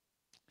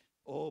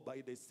 or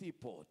by the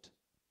seaport,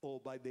 or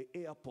by the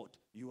airport,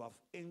 you have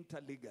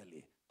entered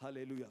legally.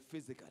 Hallelujah.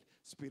 Physically.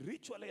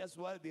 Spiritually as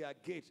well, they are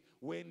gates.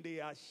 When they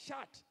are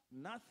shut,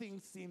 nothing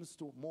seems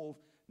to move.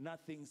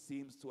 Nothing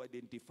seems to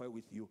identify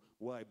with you.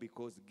 Why?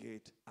 Because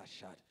gates are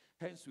shut.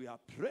 Hence, we are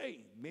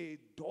praying, may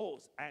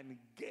doors and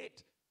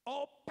gates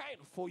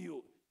open for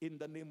you in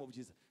the name of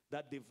Jesus.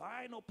 That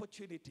divine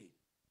opportunity,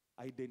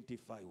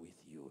 identify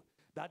with you.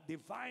 That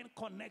divine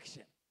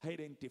connection,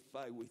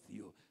 identify with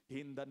you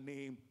in the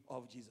name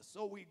of Jesus.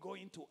 So we're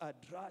going to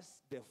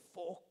address the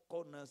four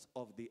corners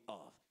of the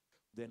earth.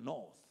 The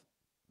north,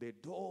 the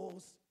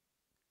doors,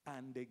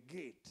 and the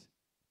gate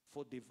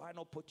for divine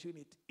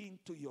opportunity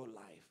into your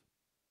life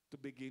to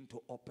begin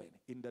to open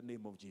in the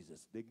name of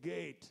Jesus. The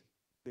gate,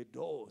 the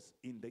doors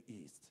in the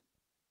east,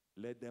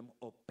 let them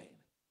open.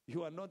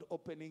 You are not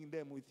opening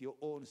them with your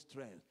own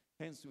strength.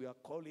 Hence we are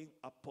calling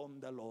upon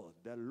the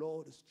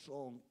Lord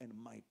strong and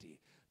mighty,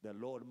 the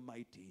Lord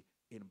mighty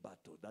in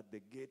battle, that the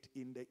gate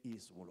in the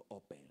east will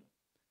open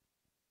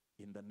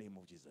in the name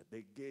of Jesus.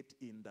 The gate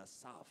in the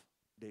south,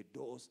 the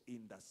doors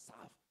in the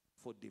south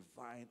for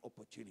divine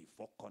opportunity,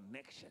 for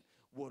connection,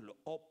 will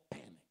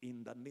open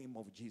in the name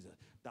of Jesus.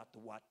 That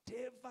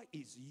whatever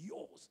is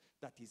yours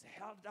that is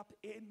held up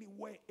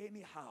anywhere,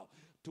 anyhow,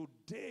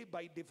 today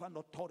by divine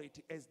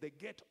authority, as the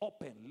gate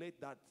open, let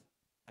that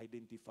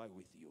identify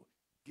with you.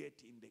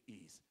 Gate in the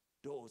east,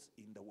 doors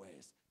in the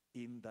west,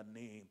 in the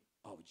name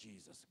of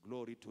Jesus.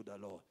 Glory to the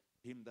Lord.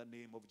 In the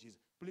name of Jesus.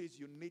 Please,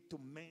 you need to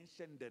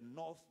mention the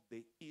north,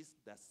 the east,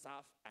 the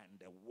south, and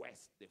the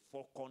west, the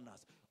four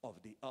corners of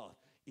the earth,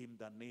 in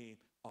the name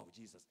of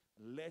Jesus.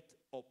 Let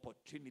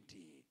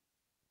opportunity,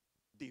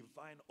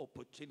 divine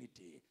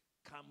opportunity,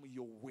 come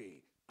your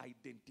way.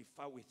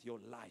 Identify with your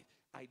life.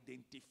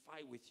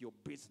 Identify with your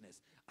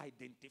business.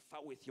 Identify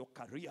with your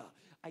career.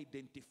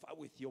 Identify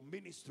with your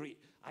ministry.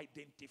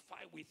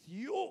 Identify with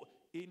you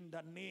in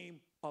the name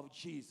of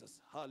Jesus.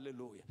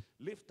 Hallelujah.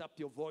 Lift up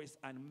your voice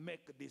and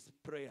make this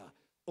prayer.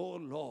 Oh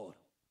Lord,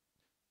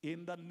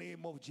 in the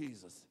name of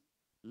Jesus,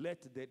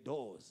 let the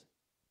doors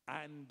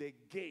and the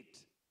gate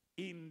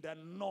in the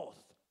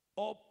north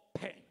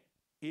open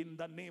in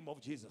the name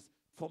of Jesus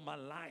for my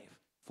life,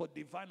 for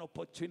divine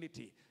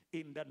opportunity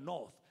in the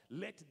north.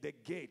 Let the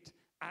gate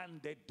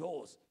and the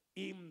doors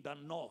in the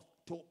north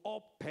to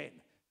open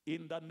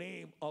in the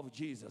name of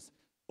Jesus.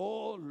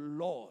 Oh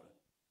Lord,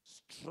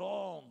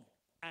 strong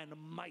and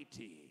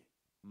mighty,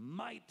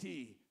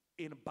 mighty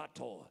in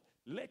battle.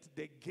 Let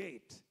the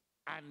gate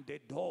and the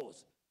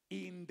doors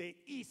in the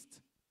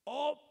east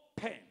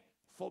open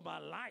for my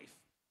life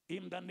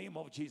in the name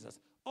of Jesus.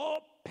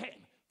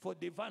 Open for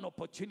divine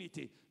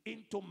opportunity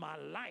into my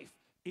life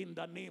in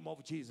the name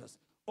of Jesus.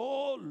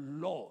 Oh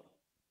Lord,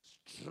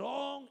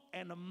 strong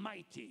and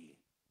mighty,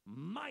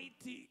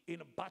 mighty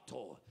in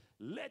battle.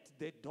 Let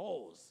the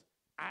doors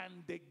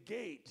and the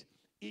gate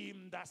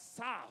in the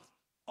south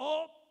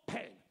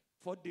open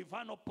for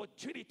divine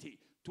opportunity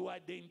to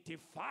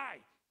identify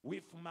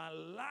with my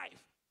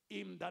life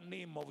in the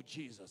name of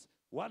Jesus.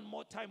 One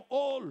more time.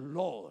 Oh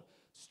Lord,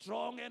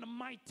 strong and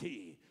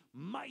mighty,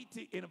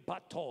 mighty in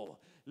battle.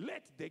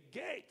 Let the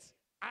gates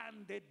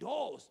and the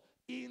doors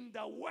in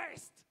the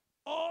west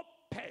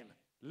open.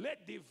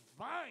 Let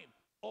divine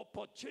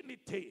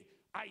opportunity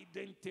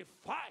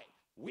identify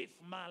with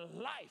my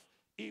life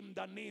in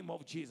the name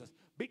of Jesus.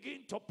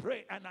 Begin to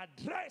pray and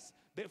address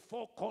the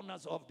four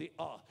corners of the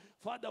earth.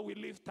 Father, we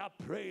lift up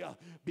prayer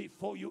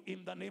before you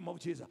in the name of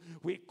Jesus.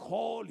 We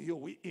call you,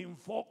 we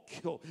invoke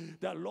you,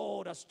 the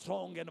Lord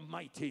strong and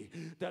mighty,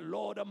 the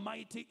Lord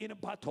mighty in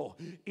battle,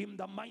 in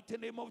the mighty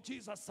name of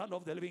Jesus, Son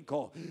of the living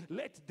God.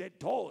 Let the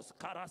doors,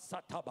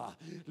 karasataba,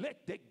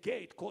 let the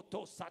gate,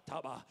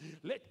 kotosataba,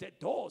 let the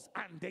doors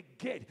and the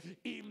gate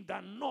in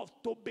the north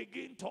to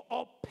begin to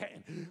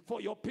open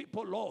for your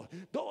people, Lord.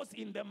 Those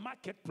in the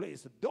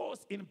marketplace,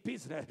 those in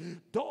business,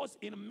 those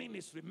in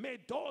ministry, may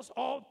doors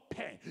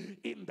open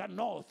in the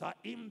north,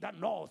 in the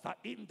north,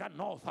 in the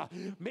north.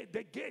 May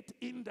the gate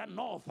in the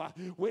north,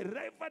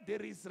 wherever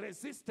there is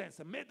resistance,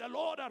 may the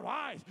Lord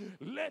arise.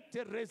 Let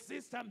the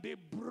resistance be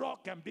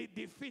broken, be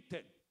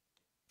defeated.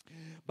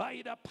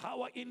 by the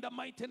power in the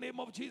mighty name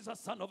of Jesus,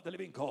 Son of the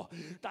living God,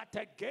 that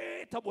a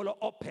gate will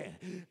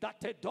open, that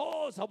the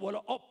doors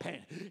will open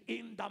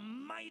in the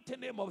mighty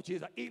name of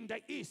Jesus. In the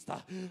east,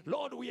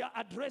 Lord, we are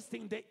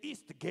addressing the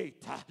east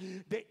gate,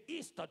 the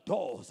east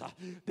doors,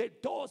 the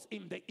doors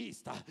in the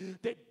east,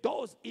 the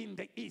doors in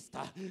the east,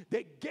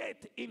 the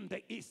gate in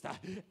the east,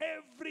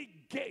 every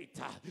gate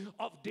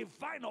of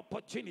divine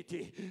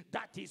opportunity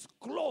that is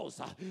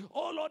closed.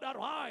 Oh Lord,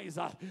 arise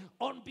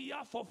on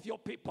behalf of your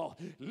people.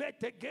 Let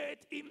the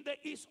gate in the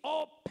east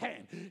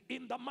open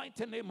in the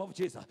mighty name of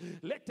Jesus.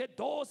 Let the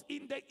doors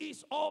in the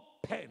east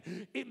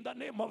open in the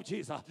name of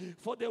Jesus,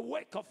 for the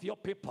work of your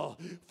people,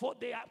 for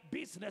their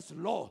business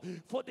law,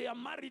 for their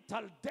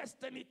marital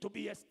destiny to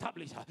be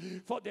established,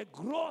 for the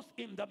growth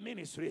in the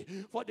ministry,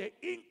 for the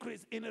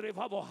increase in a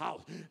revival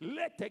house.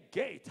 Let the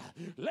gate,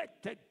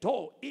 let the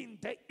door in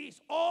the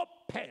east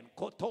open,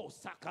 koto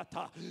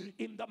sakata,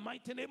 in the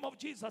mighty name of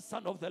Jesus,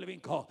 Son of the living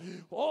God.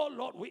 Oh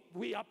Lord,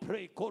 we are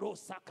praying, koro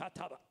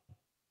sakata.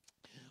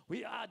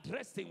 We are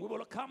addressing, we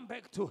will come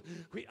back to,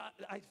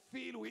 I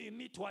feel we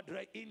need to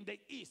address in the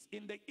east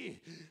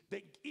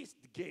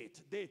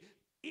gate, the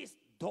east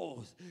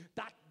doors,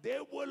 that they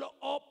will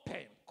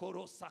open,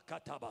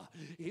 korosakataba,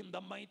 in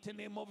the mighty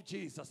name of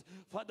Jesus.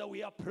 Father,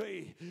 we are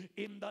praying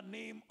in the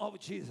name of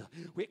Jesus.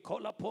 We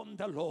call upon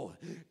the Lord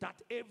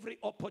that every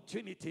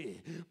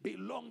opportunity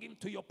belonging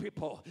to your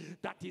people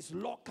that is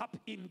locked up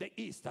in the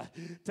east,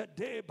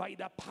 today by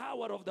the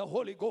power of the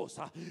Holy Ghost,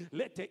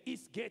 let the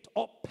east gate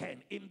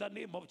open in the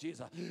name of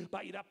Jesus.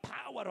 By the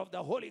power of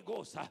the Holy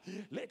Ghost,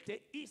 let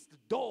the east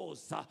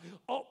doors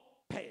open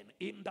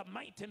in the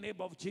mighty name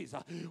of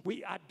Jesus.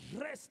 We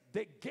address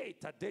the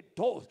gate, the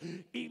doors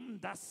in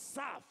the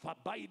south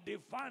by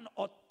divine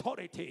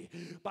authority,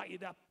 by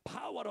the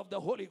power of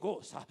the Holy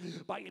Ghost,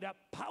 by the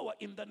power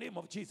in the name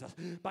of Jesus,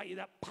 by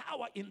the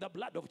power in the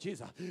blood of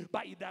Jesus,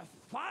 by the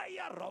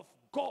fire of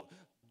God.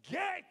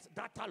 Gates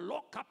that are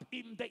locked up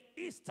in the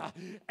east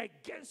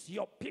against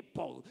your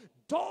people,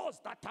 doors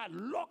that are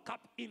locked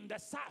up in the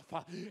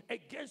south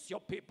against your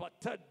people,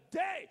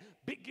 today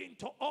begin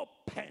to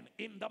open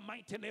in the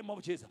mighty name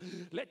of Jesus.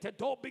 Let the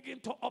door begin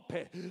to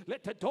open.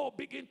 Let the door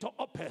begin to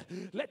open.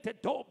 Let the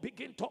door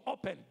begin to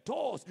open.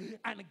 Doors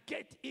and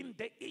gate in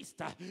the east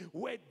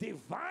where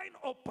divine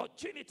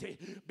opportunity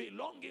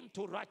belonging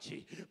to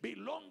Rachi,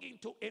 belonging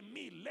to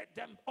Emil, let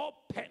them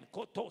open,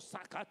 koto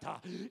sakata,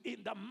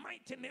 in the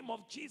mighty name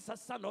of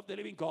Jesus, Son of the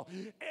living God.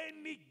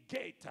 Any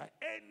gate,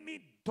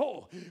 any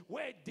door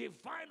where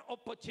divine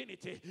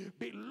opportunity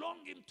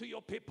belonging to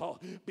your people,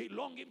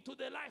 belonging to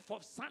the life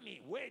of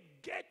Sunny, where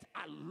gates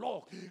are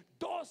locked,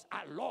 doors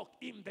are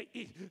locked in the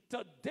east,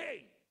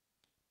 today,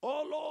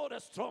 oh Lord,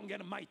 strong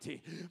and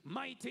mighty,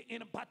 mighty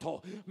in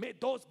battle, may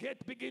those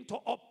gates begin to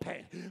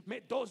open. May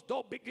those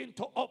doors begin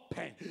to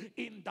open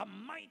in the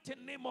mighty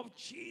name of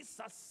Jesus,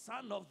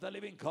 Son of the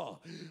living God.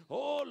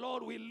 Oh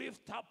Lord, we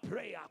lift up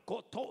prayer.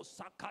 Koto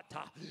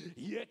sakata,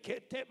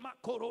 yekete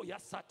makoro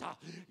yasata.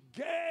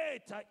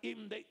 Gate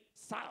in the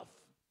south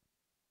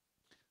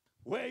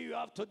where you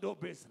have to do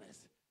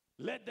business,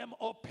 let them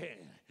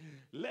open.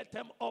 Let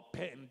them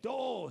open.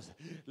 Doors,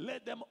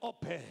 let them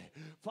open.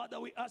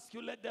 Father, we ask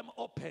you, let them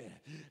open.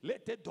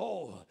 Let the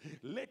door,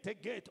 let the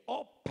gate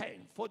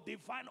open for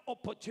divine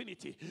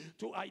opportunity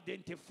to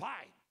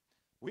identify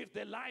with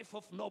the life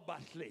of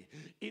nobody.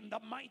 In the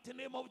mighty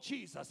name of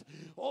Jesus,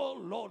 oh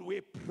Lord, we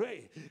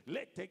pray,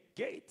 let the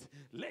gate,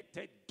 let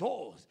the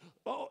doors,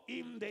 oh,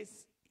 in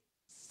this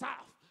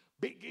south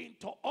begin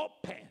to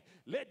open.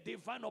 Let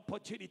divine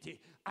opportunity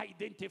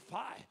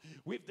identify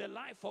with the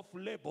life of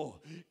labor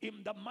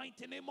in the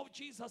mighty name of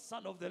Jesus,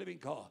 Son of the living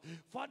God.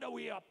 Father,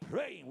 we are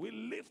praying, we're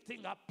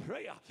lifting up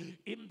prayer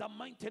in the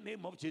mighty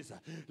name of Jesus.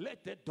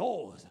 Let the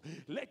doors,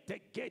 let the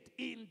gate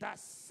in the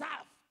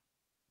south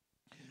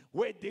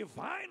where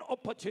divine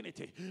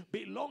opportunity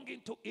belonging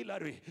to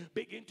Hillary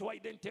begin to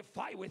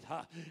identify with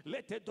her.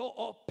 Let the door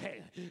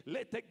open.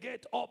 Let the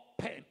gate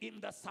open in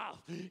the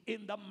south.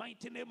 In the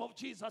mighty name of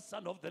Jesus,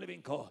 Son of the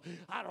living God.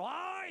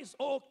 Arise,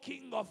 O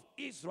King of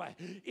Israel,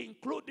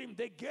 including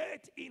the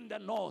gate in the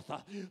north,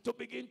 to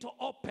begin to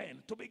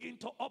open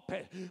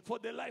for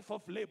the life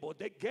of labor.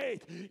 The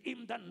gate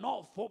in the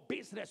north for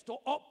business to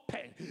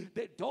open.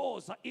 The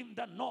doors in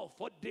the north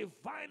for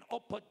divine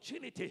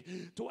opportunity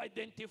to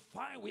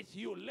identify with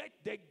you. Let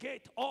the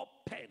gate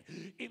open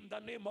in the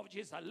name of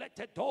Jesus. Let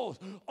the doors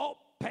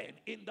open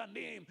in the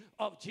name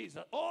of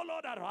Jesus. Oh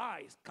Lord,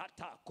 arise,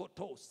 kata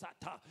koto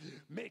sata,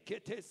 make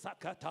it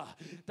sakata,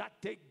 that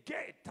the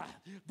gate,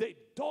 the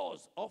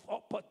doors of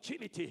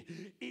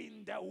opportunity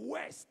in the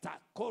west,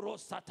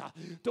 korosata,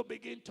 to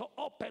begin to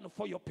open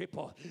for your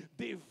people.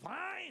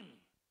 Divine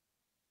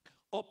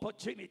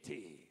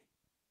opportunity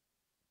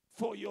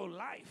for your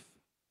life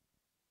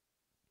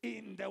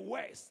in the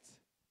west.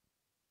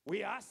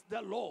 We ask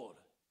the Lord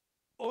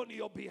on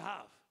your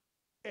behalf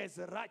as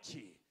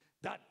Rachi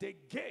that the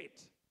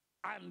gate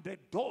and the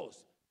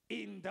doors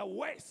in the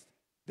west,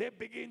 they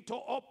begin to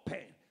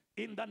open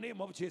in the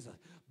name of Jesus,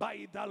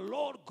 by the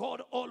Lord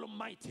God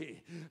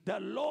Almighty, the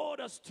Lord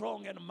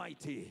strong and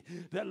mighty,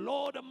 the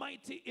Lord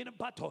mighty in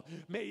battle.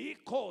 May He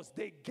cause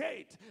the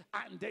gate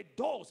and the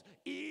doors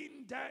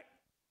in the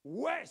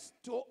west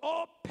to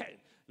open.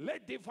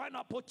 Let divine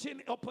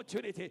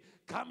opportunity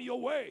come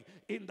your way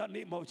in the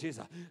name of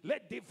Jesus.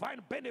 Let divine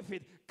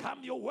benefit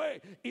come your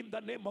way in the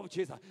name of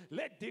Jesus.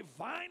 Let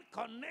divine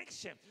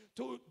connection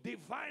to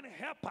divine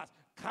helpers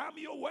come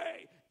your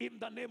way in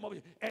the name of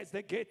Jesus. As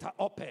the gate are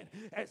open,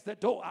 as the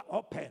door are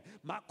open,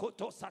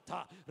 Makoto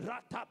Sata,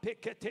 Rata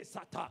Pekete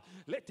Sata,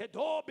 let the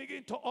door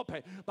begin to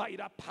open by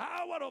the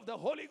power of the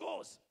Holy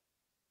Ghost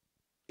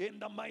in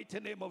the mighty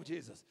name of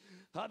Jesus.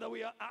 Father,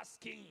 we are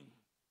asking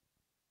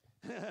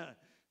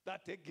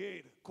that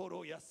again,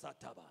 Koroya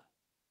Sataba.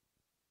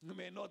 We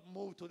may not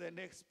move to the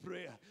next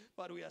prayer,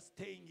 but we are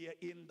staying here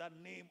in the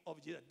name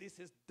of Jesus. This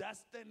is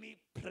destiny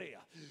prayer.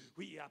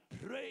 We are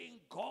praying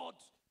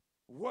God's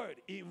word,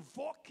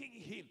 invoking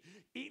Him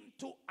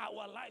into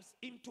our lives,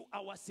 into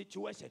our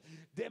situation.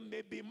 There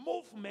may be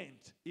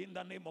movement in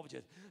the name of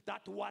Jesus.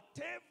 That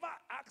whatever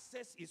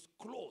access is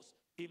closed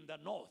in the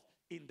north,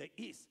 in the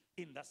east,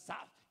 in the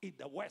south, in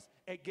the west,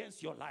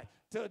 against your life,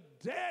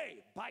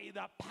 today, by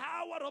the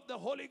power of the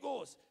Holy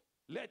Ghost,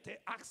 let the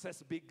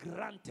access be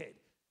granted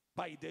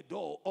by the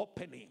door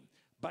opening,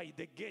 by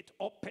the gate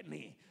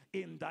opening,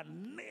 in the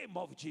name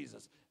of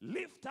Jesus.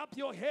 Lift up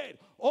your head,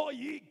 O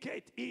ye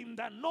gate in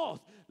the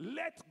north.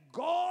 Let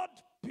God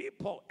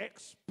people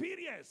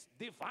experience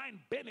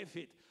divine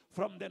benefit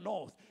from the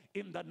north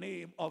in the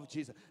name of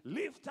Jesus.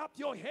 Lift up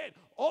your head,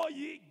 O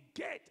ye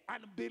gate,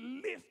 and be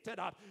lifted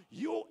up,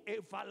 you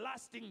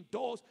everlasting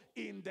doors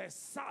in the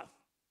south.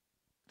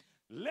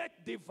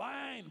 Let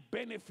divine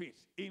benefit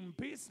in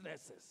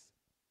businesses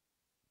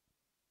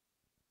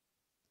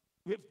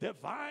with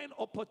divine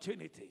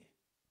opportunity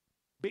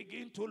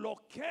begin to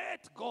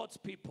locate God's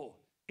people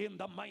in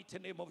the mighty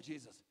name of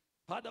Jesus.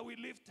 Father, we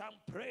lift up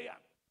prayer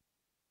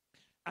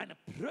and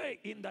pray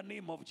in the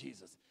name of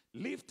Jesus.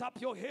 Lift up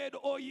your head,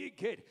 O ye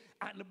gate,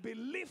 and be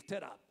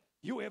lifted up,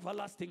 you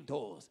everlasting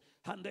doors,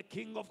 and the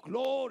King of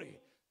glory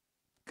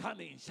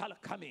shall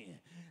come in.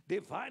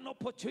 Divine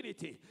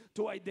opportunity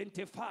to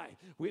identify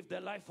with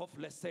the life of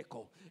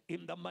Leseko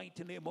in the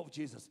mighty name of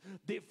Jesus.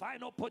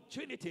 Divine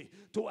opportunity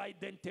to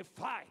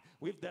identify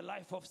with the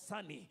life of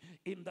Sunny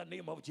in the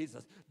name of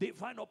Jesus.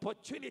 Divine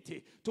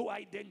opportunity to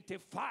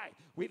identify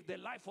with the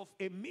life of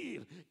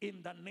Emil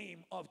in the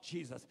name of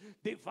Jesus.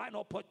 Divine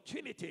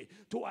opportunity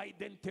to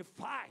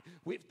identify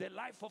with the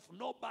life of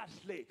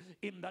Nobasley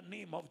in the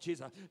name of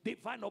Jesus.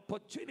 Divine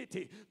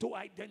opportunity to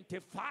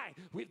identify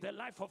with the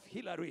life of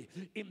Hillary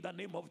in the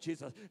name of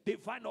Jesus.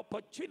 Divine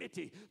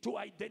opportunity to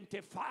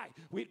identify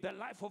with the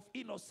life of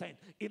Innocent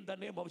in the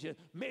name of Jesus.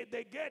 May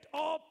the gate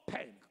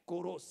open,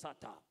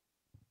 Kurosata.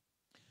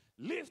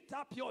 Lift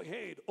up your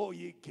head, O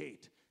ye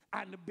gate,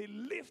 and be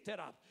lifted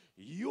up,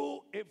 you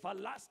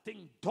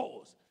everlasting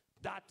doors,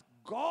 that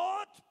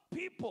God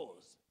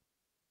people's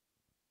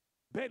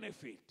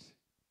benefit,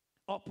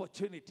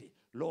 opportunity,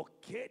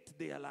 locate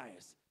their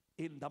lives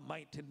in the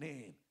mighty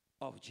name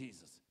of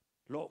Jesus.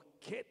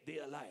 Locate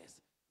their lives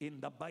in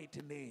the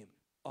mighty name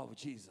of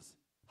Jesus.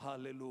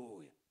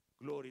 Hallelujah.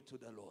 Glory to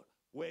the Lord.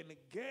 When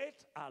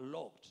gates are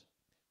locked,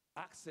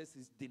 access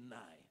is denied.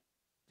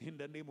 In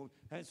the name of,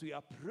 hence we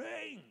are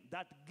praying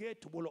that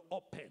gate will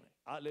open.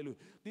 Hallelujah.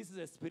 This is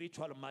a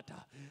spiritual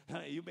matter.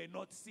 You may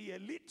not see a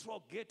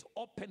literal gate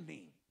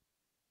opening,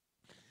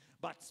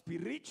 but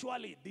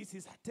spiritually this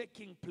is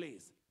taking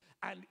place.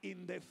 And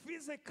in the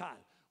physical,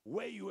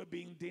 where you are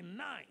being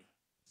denied,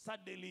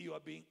 suddenly you are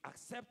being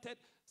accepted.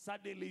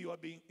 Suddenly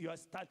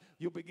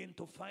you begin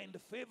to find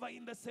favor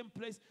in the same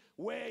place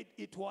where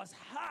it was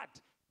hard.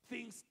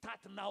 Things start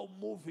now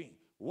moving.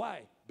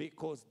 Why?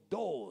 Because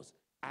doors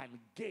and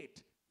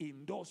gates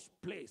in those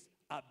places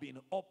have been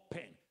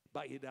opened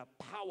by the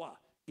power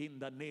in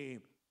the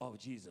name of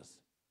Jesus.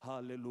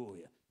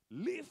 Hallelujah.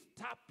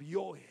 Lift up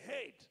your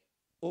head,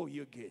 O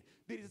you gate.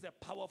 This is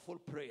a powerful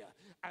prayer.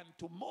 And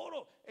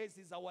tomorrow, as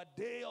is our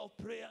day of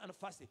prayer and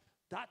fasting,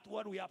 that's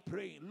what we are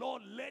praying.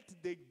 Lord, let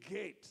the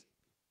gate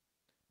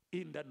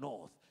in the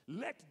north,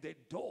 let the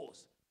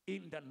doors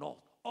in the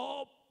north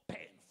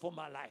open for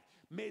my life.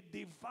 May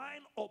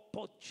divine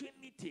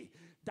opportunity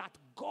that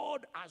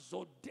God has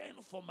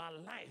ordained for my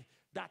life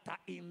that are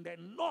in the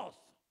north,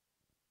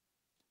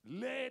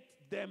 let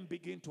them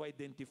begin to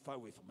identify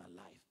with my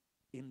life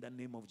in the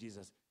name of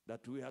Jesus.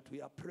 That we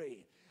are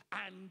praying.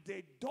 And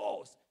the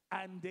doors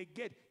and the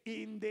gate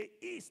in the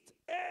east,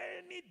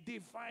 any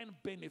divine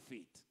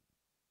benefit,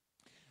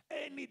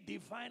 any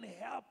divine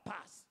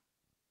helpers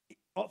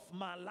of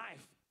my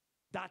life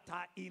that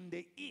are in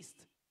the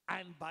east,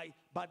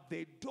 but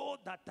the door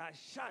that are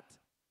shut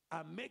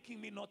are making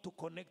me not to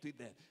connect with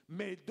them.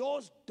 May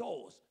those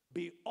doors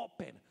be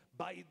open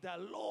by the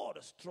Lord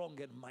strong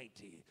and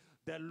mighty,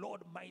 the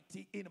Lord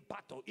mighty in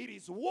battle. It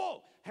is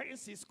war,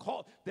 hence is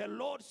called the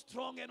Lord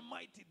strong and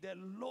mighty, the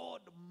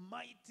Lord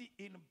mighty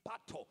in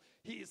battle.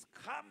 He is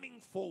coming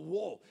for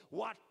war.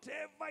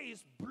 Whatever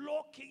is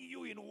blocking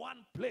you in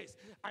one place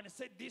and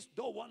say this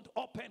door won't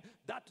open,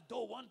 that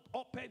door won't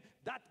open,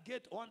 that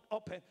gate won't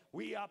open,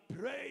 we are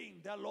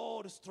praying the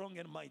Lord strong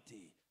and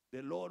mighty,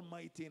 the Lord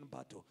mighty in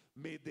battle.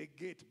 May the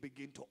gate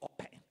begin to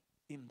open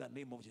in the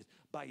name of Jesus,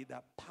 by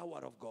the power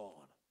of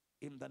God,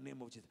 in the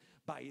name of Jesus,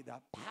 by the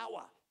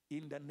power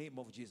in the name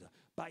of Jesus,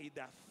 by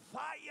the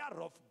fire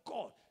of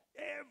God.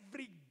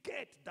 Every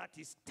gate that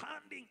is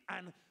standing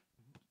and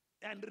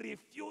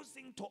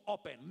refusing to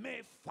open,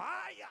 may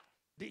fire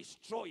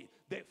destroy.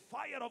 The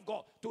fire of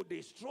God to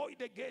destroy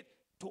the gate,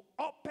 to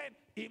open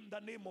in the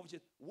name of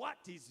Jesus. What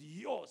is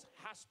yours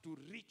has to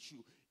reach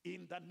you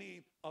in the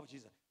name of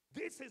Jesus.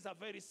 This is a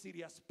very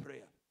serious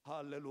prayer.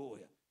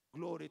 Hallelujah.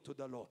 Glory to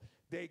the Lord.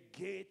 The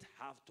gate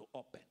have to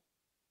open.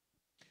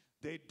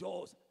 The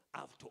doors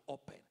have to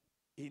open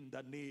in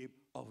the name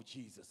of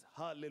Jesus.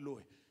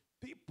 Hallelujah.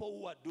 People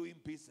who are doing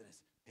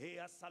business,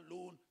 hair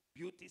salon,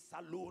 beauty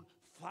salon,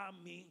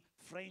 farming,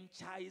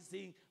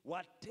 franchising,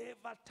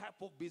 whatever type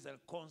of business,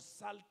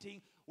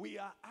 consulting, we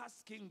are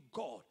asking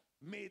God,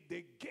 may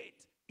the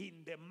gate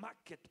in the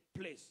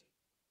marketplace,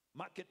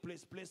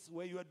 place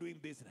where you are doing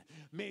business,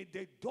 may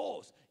the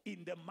doors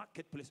in the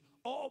marketplace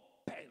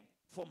open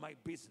for my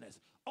business,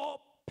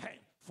 open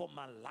for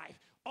my life,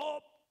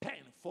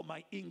 open for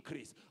my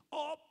increase,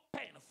 open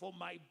for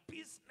my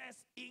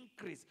business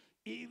increase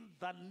in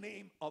the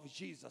name of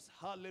Jesus.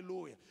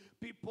 Hallelujah.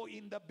 People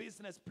in the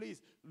business,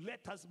 please,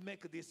 let us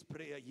make this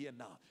prayer here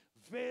now.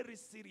 Very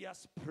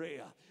serious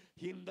prayer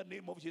in the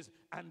name of Jesus,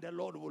 and the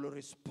Lord will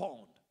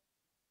respond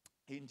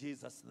in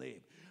Jesus'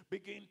 name.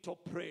 Begin to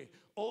pray.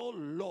 Oh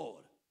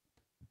Lord,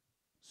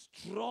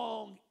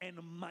 strong and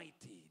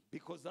mighty,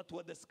 because that's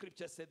what the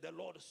scripture said, the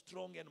Lord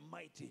strong and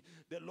mighty,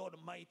 the Lord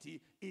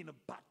mighty in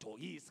battle.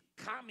 He is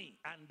coming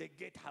and the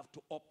gate have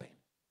to open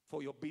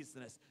for your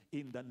business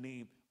in the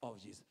name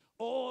of Jesus.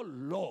 Oh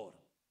Lord,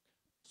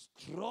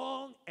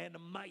 strong and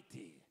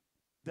mighty,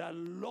 the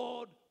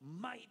Lord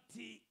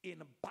mighty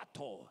in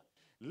battle,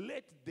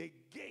 let the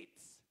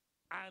gates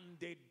and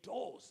the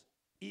doors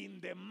in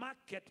the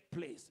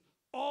marketplace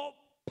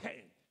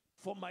open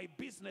for my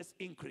business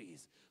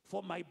increase,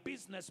 for my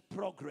business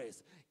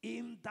progress,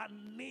 in the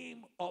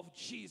name of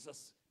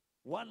Jesus.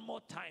 One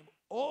more time.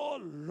 Oh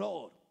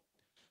Lord,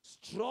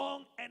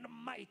 strong and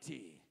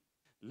mighty,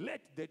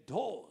 let the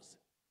doors,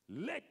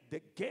 let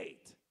the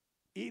gate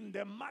in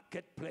the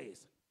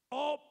marketplace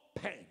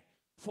open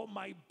for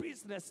my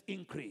business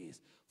increase,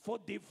 for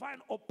divine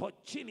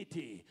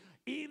opportunity,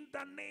 in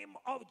the name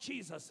of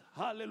Jesus.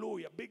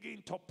 Hallelujah.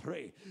 Begin to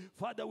pray.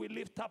 Father, we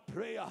lift up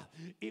prayer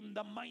in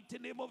the mighty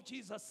name of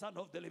Jesus, Son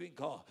of the living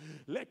God.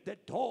 Let the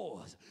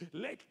doors,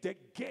 let the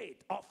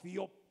gate of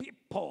your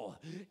people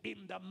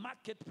in the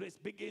marketplace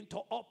begin to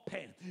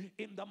open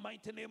in the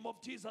mighty name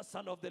of Jesus,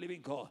 Son of the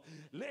living God.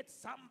 Let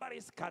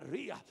somebody's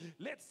career,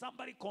 let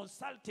somebody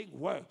consulting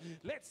work,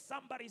 let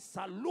somebody's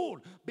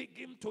salon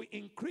begin to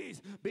increase,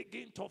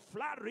 begin to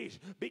flourish,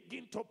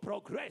 begin to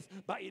progress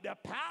by the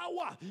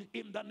power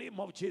in the name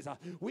of Jesus.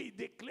 We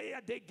declare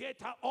the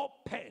gate are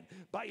open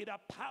by the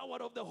power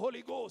of the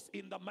Holy Ghost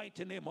in the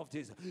mighty name of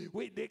Jesus.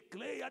 We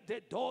declare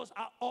the doors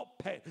are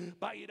open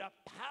by the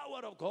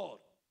power of God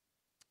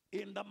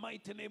in the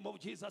mighty name of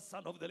Jesus,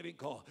 Son of the living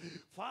God.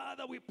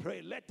 Father, we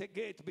pray, let the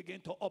gate begin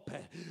to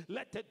open.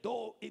 Let the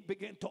door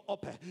begin to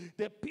open.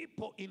 The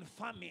people in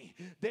farming,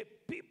 the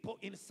people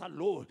in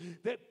saloon,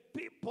 the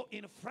people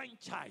in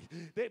franchise,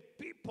 the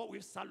people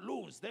with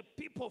saloons, the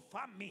people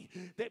farming,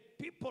 the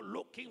people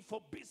looking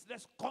for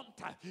business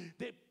contact,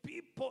 the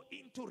people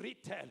into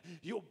retail.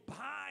 You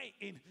buy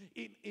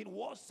in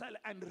wholesale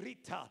and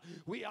retail.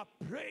 We are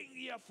praying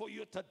here for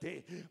you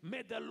today.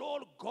 May the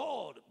Lord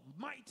God,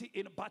 mighty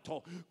in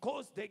battle,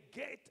 cause the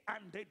gate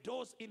and the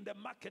doors in the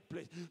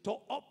marketplace to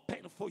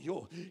open for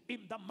you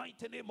in the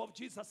mighty name of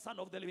Jesus, Son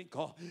of the living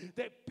God.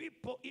 The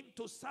people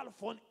into cell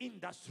phone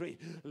industry,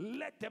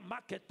 let the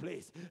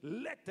marketplace,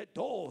 let the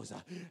doors,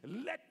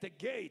 let the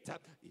gate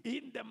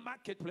in the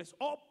marketplace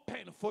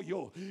open for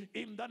you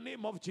in the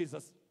name of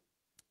Jesus.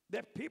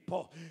 The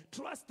people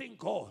trusting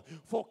God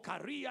for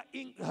career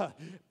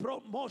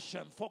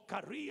promotion, for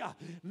career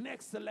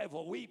next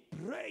level. We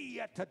pray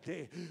here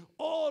today,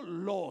 oh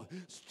Lord,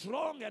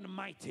 strong and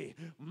mighty,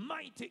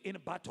 mighty in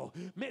battle.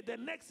 May the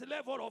next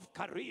level of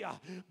career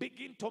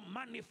begin to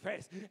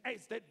manifest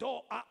as the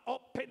door are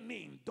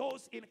opening.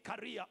 Those in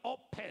career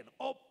open,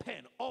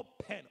 open,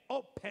 open,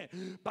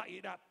 open by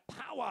the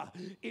power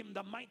in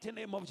the mighty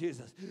name of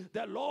Jesus.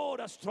 The Lord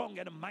is strong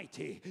and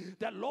mighty.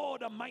 The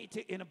Lord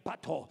mighty in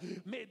battle.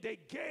 May the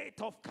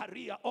gate of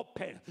career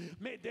open.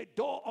 May the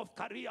door of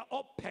career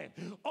open.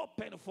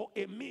 Open for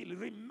Emil.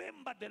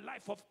 Remember the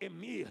life of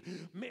Emil.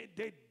 May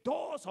the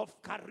doors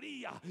of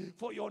career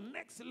for your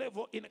next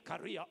level in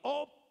career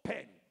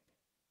open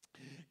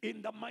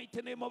In the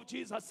mighty name of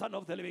Jesus, Son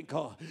of the living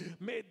God,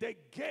 may the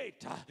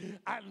gate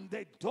and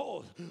the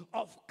door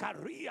of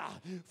career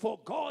for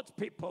God's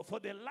people, for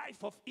the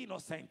life of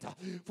Innocent,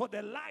 for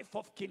the life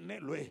of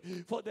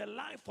Kinelwe, for the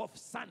life of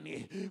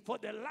Sunny, for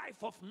the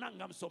life of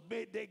Nangam, so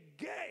may the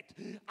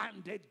gate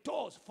and the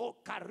doors for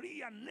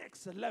career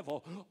next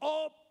level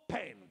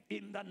open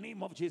in the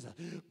name of Jesus.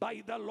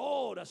 By the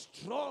Lord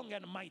strong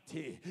and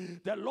mighty,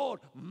 the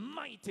Lord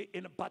mighty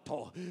in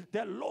battle,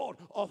 the Lord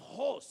of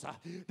hosts,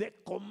 the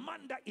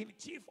commander in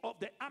chief of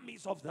the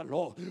armies of the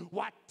Lord.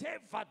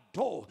 Whatever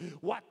door,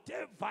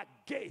 whatever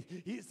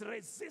gate is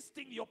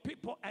resisting your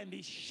people and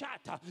is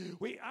shut,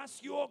 we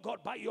ask you, oh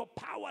God, by your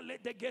power,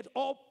 let the gate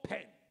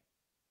open.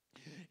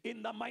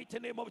 In the mighty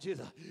name of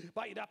Jesus,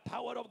 by the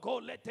power of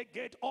God, let the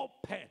gate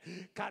open.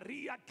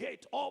 Career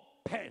gate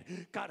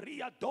open.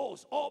 Career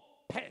doors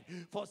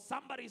open. For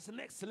somebody's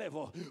next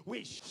level,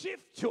 we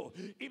shift you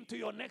into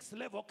your next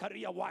level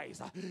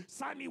career-wise.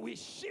 Sonny, we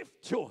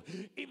shift you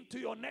into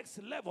your next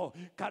level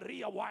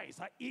career-wise.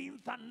 In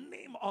the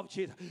name of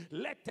Jesus,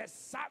 let the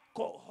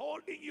circle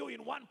holding you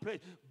in one place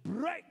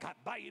break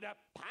by the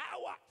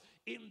power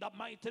in the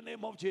mighty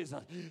name of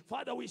Jesus.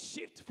 Father, we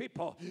shift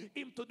people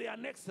into their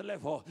next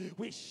level.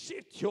 We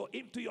shift you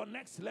into your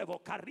next level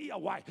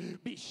career-wise.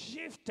 Be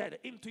shifted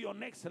into your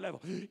next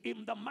level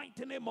in the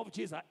mighty name of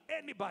Jesus.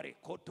 Anybody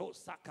koto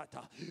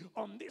sakata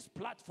on this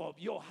platform,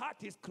 your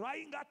heart is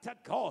crying out to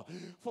God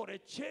for a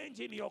change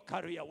in your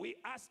career. We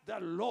ask the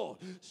Lord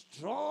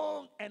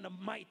strong and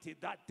mighty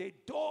that the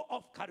door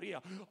of career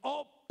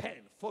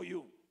open for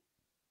you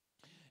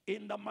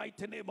in the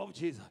mighty name of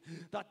Jesus.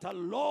 That the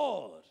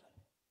Lord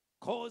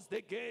cause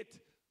the gate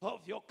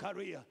of your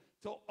career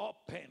to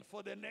open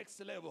for the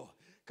next level,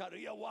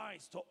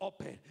 career-wise to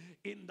open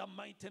in the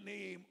mighty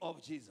name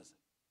of Jesus.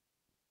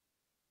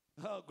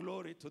 Oh,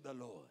 glory to the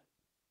Lord.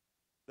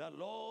 The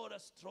Lord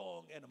is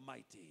strong and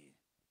mighty.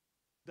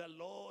 The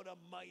Lord is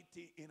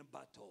mighty in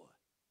battle.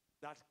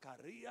 That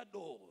career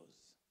doors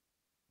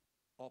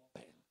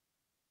open.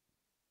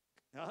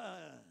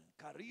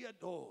 Career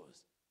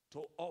doors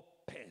to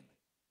open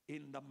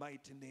in the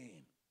mighty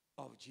name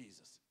of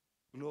Jesus.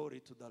 Glory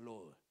to the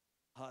Lord.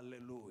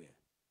 Hallelujah.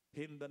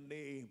 In the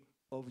name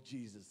of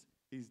Jesus.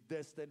 His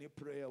destiny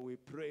prayer, we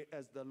pray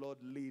as the Lord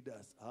lead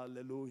us.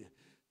 Hallelujah.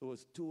 There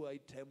was 2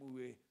 items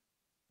we were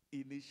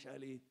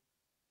initially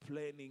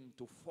planning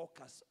to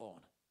focus on,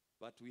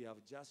 but we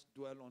have just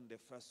dwelled on the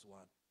first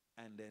one,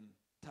 and then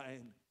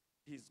time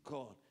is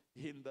gone.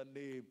 In the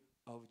name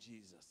of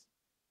Jesus,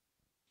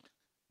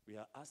 we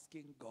are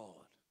asking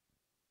God,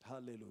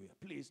 hallelujah.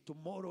 Please,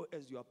 tomorrow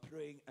as you are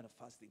praying and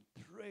fasting,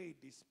 pray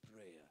this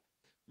prayer.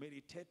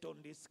 Meditate on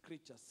this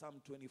scripture, Psalm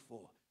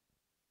 24,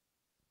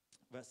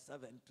 verse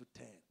 7 to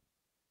 10.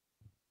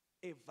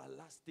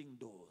 Everlasting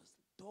doors,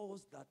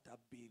 doors that have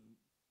been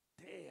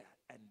there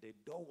and they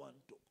don't want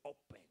to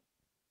open.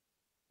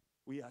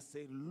 We are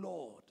saying,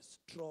 Lord,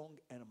 strong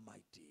and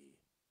mighty.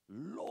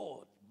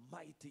 Lord,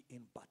 mighty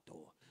in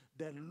battle.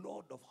 The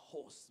Lord of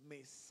hosts,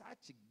 may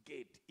such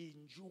gate,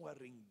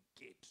 enduring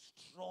gate,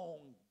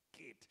 strong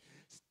gate,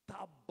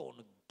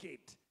 stubborn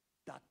gate,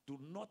 that do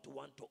not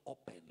want to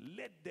open,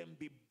 let them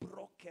be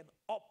broken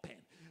open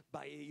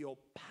by your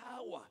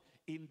power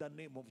in the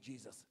name of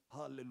Jesus.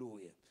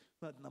 Hallelujah.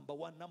 But number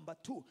one. Number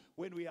two,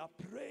 when we are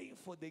praying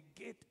for the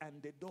gate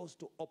and the doors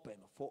to open,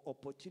 for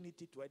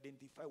opportunity to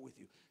identify with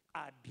you,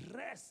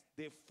 address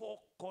the 4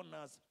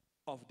 corners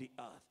of the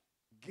earth.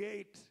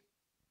 Gate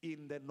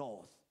in the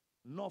north,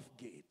 north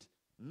gate,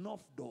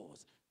 north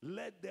doors,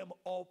 let them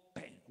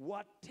open.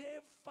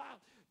 Whatever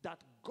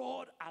that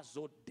God has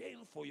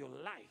ordained for your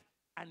life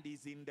and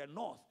is in the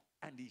north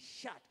and is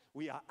shut,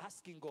 we are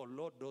asking God,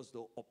 Lord, doors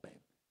to open.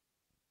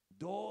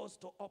 Doors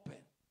to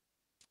open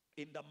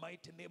in the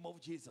mighty name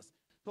of Jesus,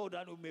 so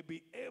that we may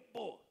be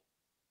able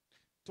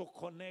to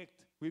connect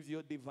with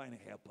your divine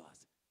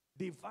helpers.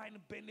 Divine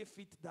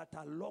benefits that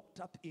are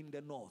locked up in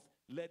the north,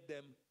 let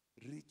them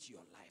reach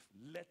your life.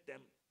 Let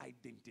them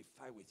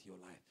identify with your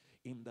life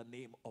in the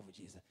name of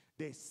Jesus.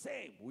 The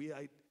same, we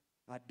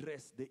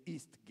address the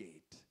east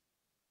gate,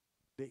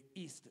 the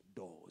east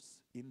doors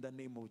in the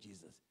name of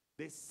Jesus.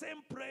 The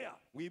same prayer,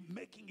 we're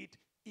making it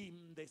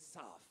in the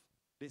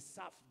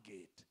south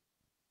gate,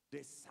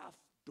 the south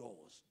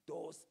doors,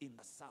 doors in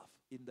the south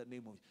in the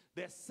name of Jesus.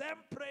 The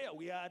same prayer,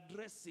 we are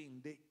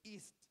addressing the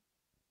east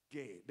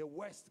gate, the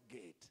west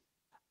gate,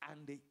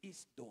 and the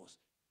east doors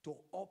to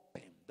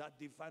open. That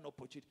divine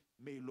opportunity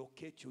may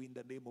locate you in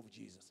the name of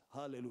Jesus.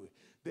 Hallelujah.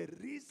 The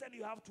reason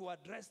you have to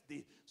address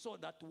this, so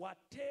that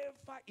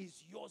whatever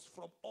is yours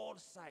from all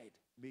sides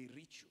may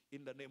reach you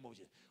in the name of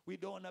Jesus. We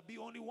don't want to be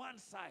only one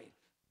side.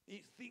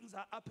 If things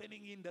are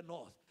happening in the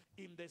north,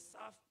 in the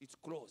south, it's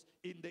closed.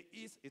 In the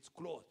east, it's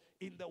closed.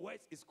 In the west,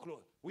 it's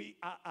closed. We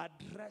are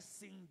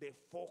addressing the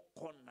 4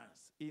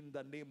 corners in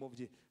the name of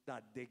Jesus.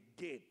 That the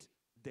gate,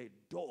 the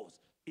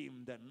doors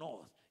in the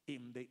north,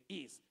 in the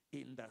east,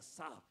 in the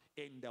south,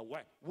 in the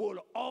west will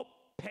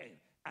open,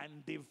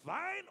 and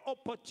divine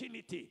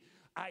opportunity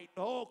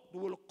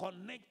will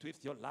connect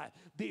with your life.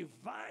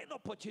 Divine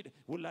opportunity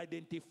will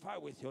identify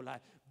with your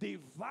life.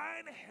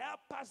 Divine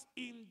helpers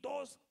in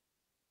those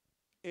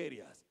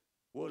areas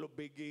will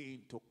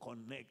begin to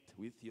connect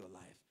with your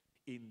life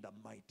in the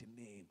mighty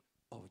name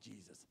of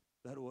Jesus.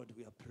 That's what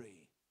we are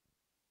praying.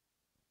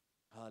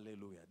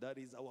 Hallelujah. That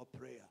is our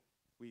prayer.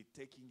 We're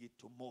taking it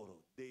tomorrow,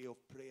 day of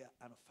prayer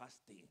and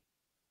fasting.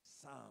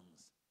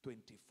 Psalms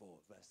 24,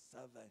 verse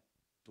 7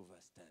 to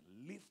verse 10.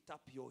 Lift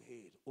up your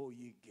head, O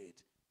ye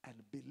gate, and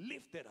be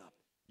lifted up,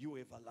 you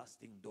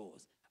everlasting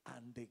doors,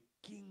 and the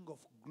King of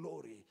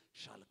glory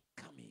shall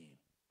come in.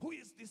 Who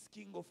is this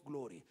King of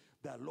glory?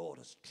 The Lord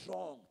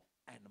strong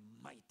and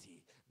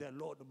mighty, the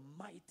Lord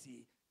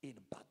mighty in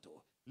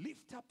battle.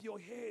 Lift up your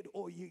head,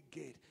 O ye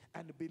gate,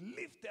 and be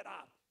lifted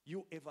up,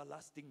 you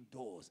everlasting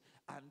doors,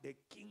 and the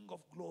King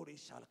of glory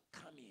shall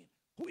come in.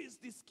 Who is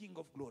this King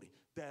of glory?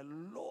 The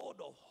Lord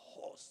of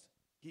hosts.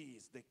 He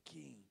is the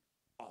King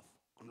of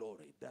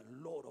glory. The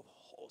Lord of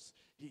hosts.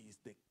 He is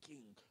the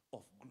King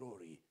of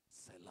glory.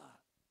 Selah.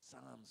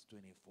 Psalms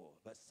 24,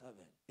 verse 7,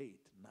 8,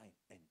 9,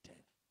 and 10.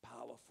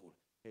 Powerful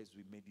as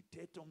we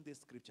meditate on this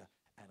scripture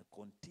and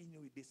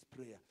continue with this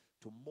prayer.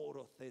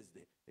 Tomorrow,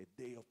 Thursday,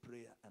 a day of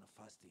prayer and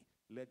fasting.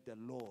 Let the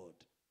Lord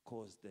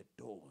cause the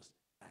doors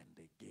and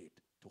the gate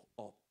to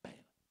open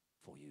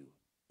for you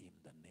in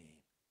the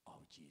name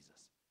of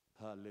Jesus.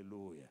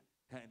 Hallelujah.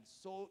 And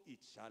so it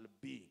shall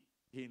be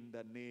in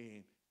the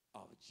name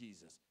of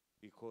Jesus,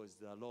 because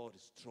the Lord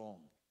is strong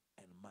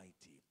and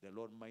mighty. The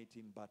Lord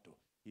mighty in battle.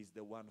 He's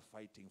the one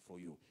fighting for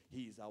you.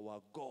 He is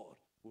our God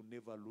who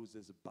never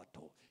loses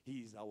battle. He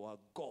is our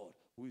God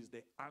who is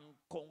the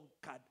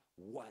unconquered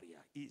warrior.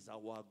 He is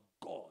our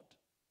God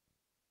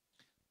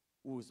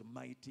who is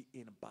mighty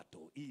in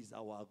battle. He is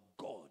our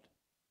God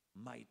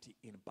mighty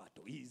in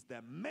battle. He is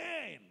the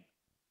man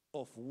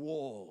of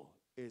war,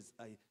 as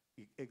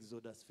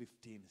Exodus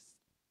 15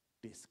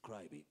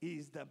 describing. He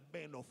is the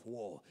man of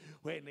war.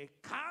 When he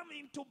comes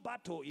into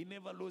battle, he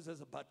never loses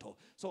a battle.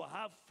 So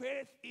have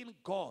faith in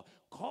God.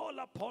 Call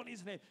upon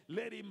his name.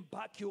 Let him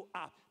back you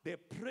up. The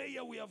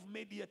prayer we have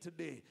made here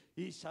today,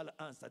 he shall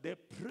answer. The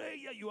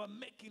prayer you are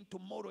making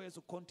tomorrow as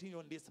you continue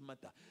on this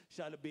matter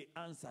shall be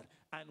answered.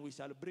 And we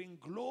shall bring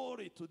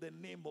glory to the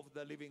name of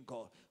the living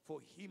God.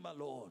 For him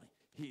alone,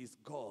 he is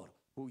God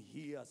who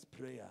hears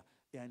prayer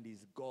and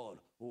is God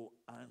who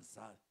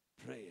answers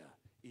prayer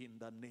in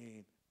the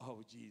name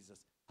of Jesus.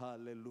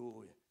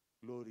 Hallelujah.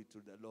 Glory to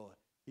the Lord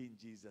in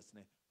Jesus'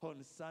 name.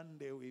 On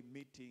Sunday, we're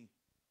meeting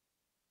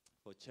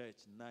for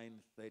church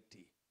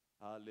 9:30.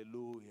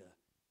 Hallelujah.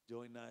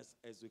 Join us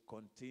as we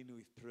continue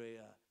with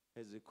prayer,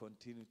 as we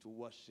continue to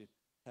worship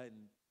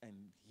and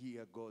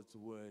hear God's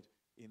word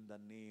in the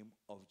name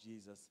of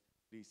Jesus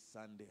this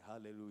Sunday.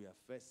 Hallelujah.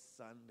 First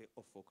Sunday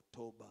of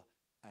October,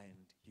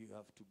 and you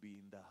have to be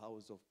in the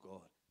house of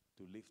God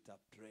to lift up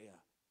prayer,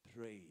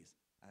 praise,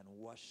 and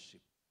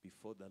worship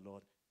before the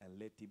Lord, and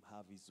let him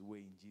have his way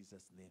in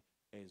Jesus' name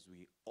as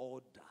we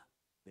order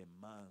the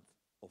month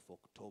of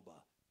October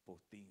for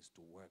things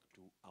to work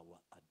to our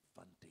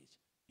advantage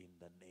in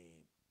the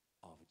name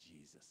of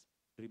Jesus.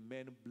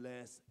 Remain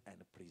blessed and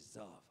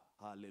preserved.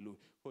 Hallelujah.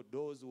 For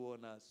those who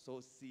want to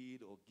sow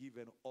seed or give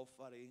an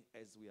offering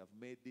as we have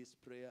made this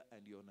prayer,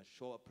 and you want to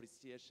show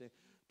appreciation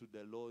to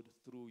the Lord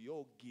through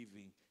your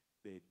giving,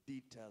 the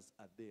details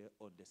are there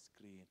on the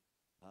screen.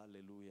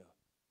 Hallelujah.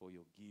 For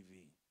your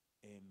giving.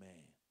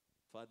 Amen.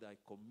 Father, I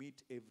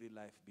commit every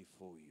life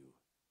before you,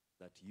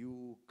 that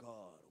you,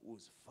 God,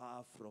 who's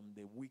far from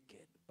the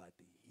wicked, but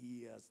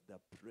hears the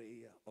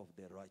prayer of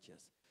the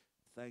righteous.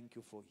 Thank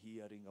you for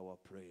hearing our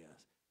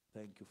prayers.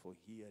 Thank you for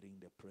hearing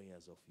the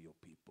prayers of your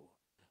people.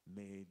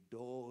 May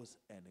doors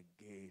and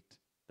gates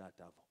that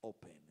have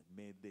opened,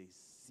 may they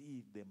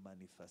see the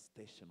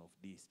manifestation of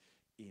this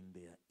in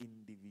their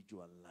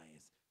individual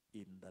lives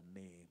in the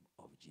name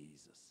of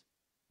Jesus.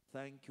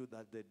 Thank you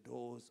that the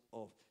doors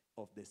of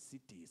the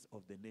cities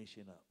of the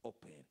nation are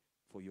open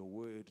for your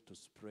word to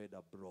spread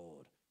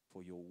abroad,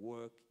 for your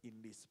work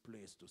in this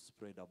place to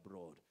spread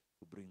abroad,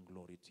 to bring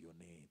glory to your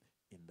name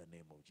in the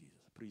name of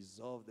Jesus.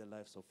 Preserve the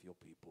lives of your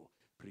people.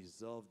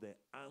 Preserve the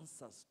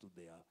answers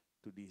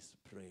to this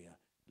prayer.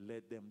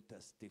 Let them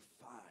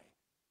testify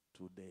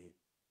to the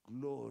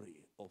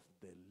glory of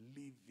the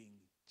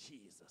living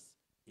Jesus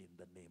in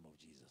the name of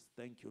Jesus.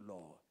 Thank you,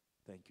 Lord.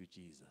 Thank you,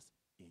 Jesus.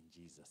 In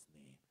Jesus'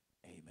 name,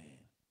 amen.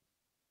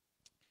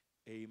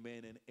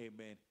 Amen and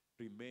amen.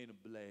 Remain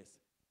blessed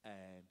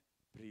and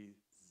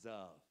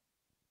preserved.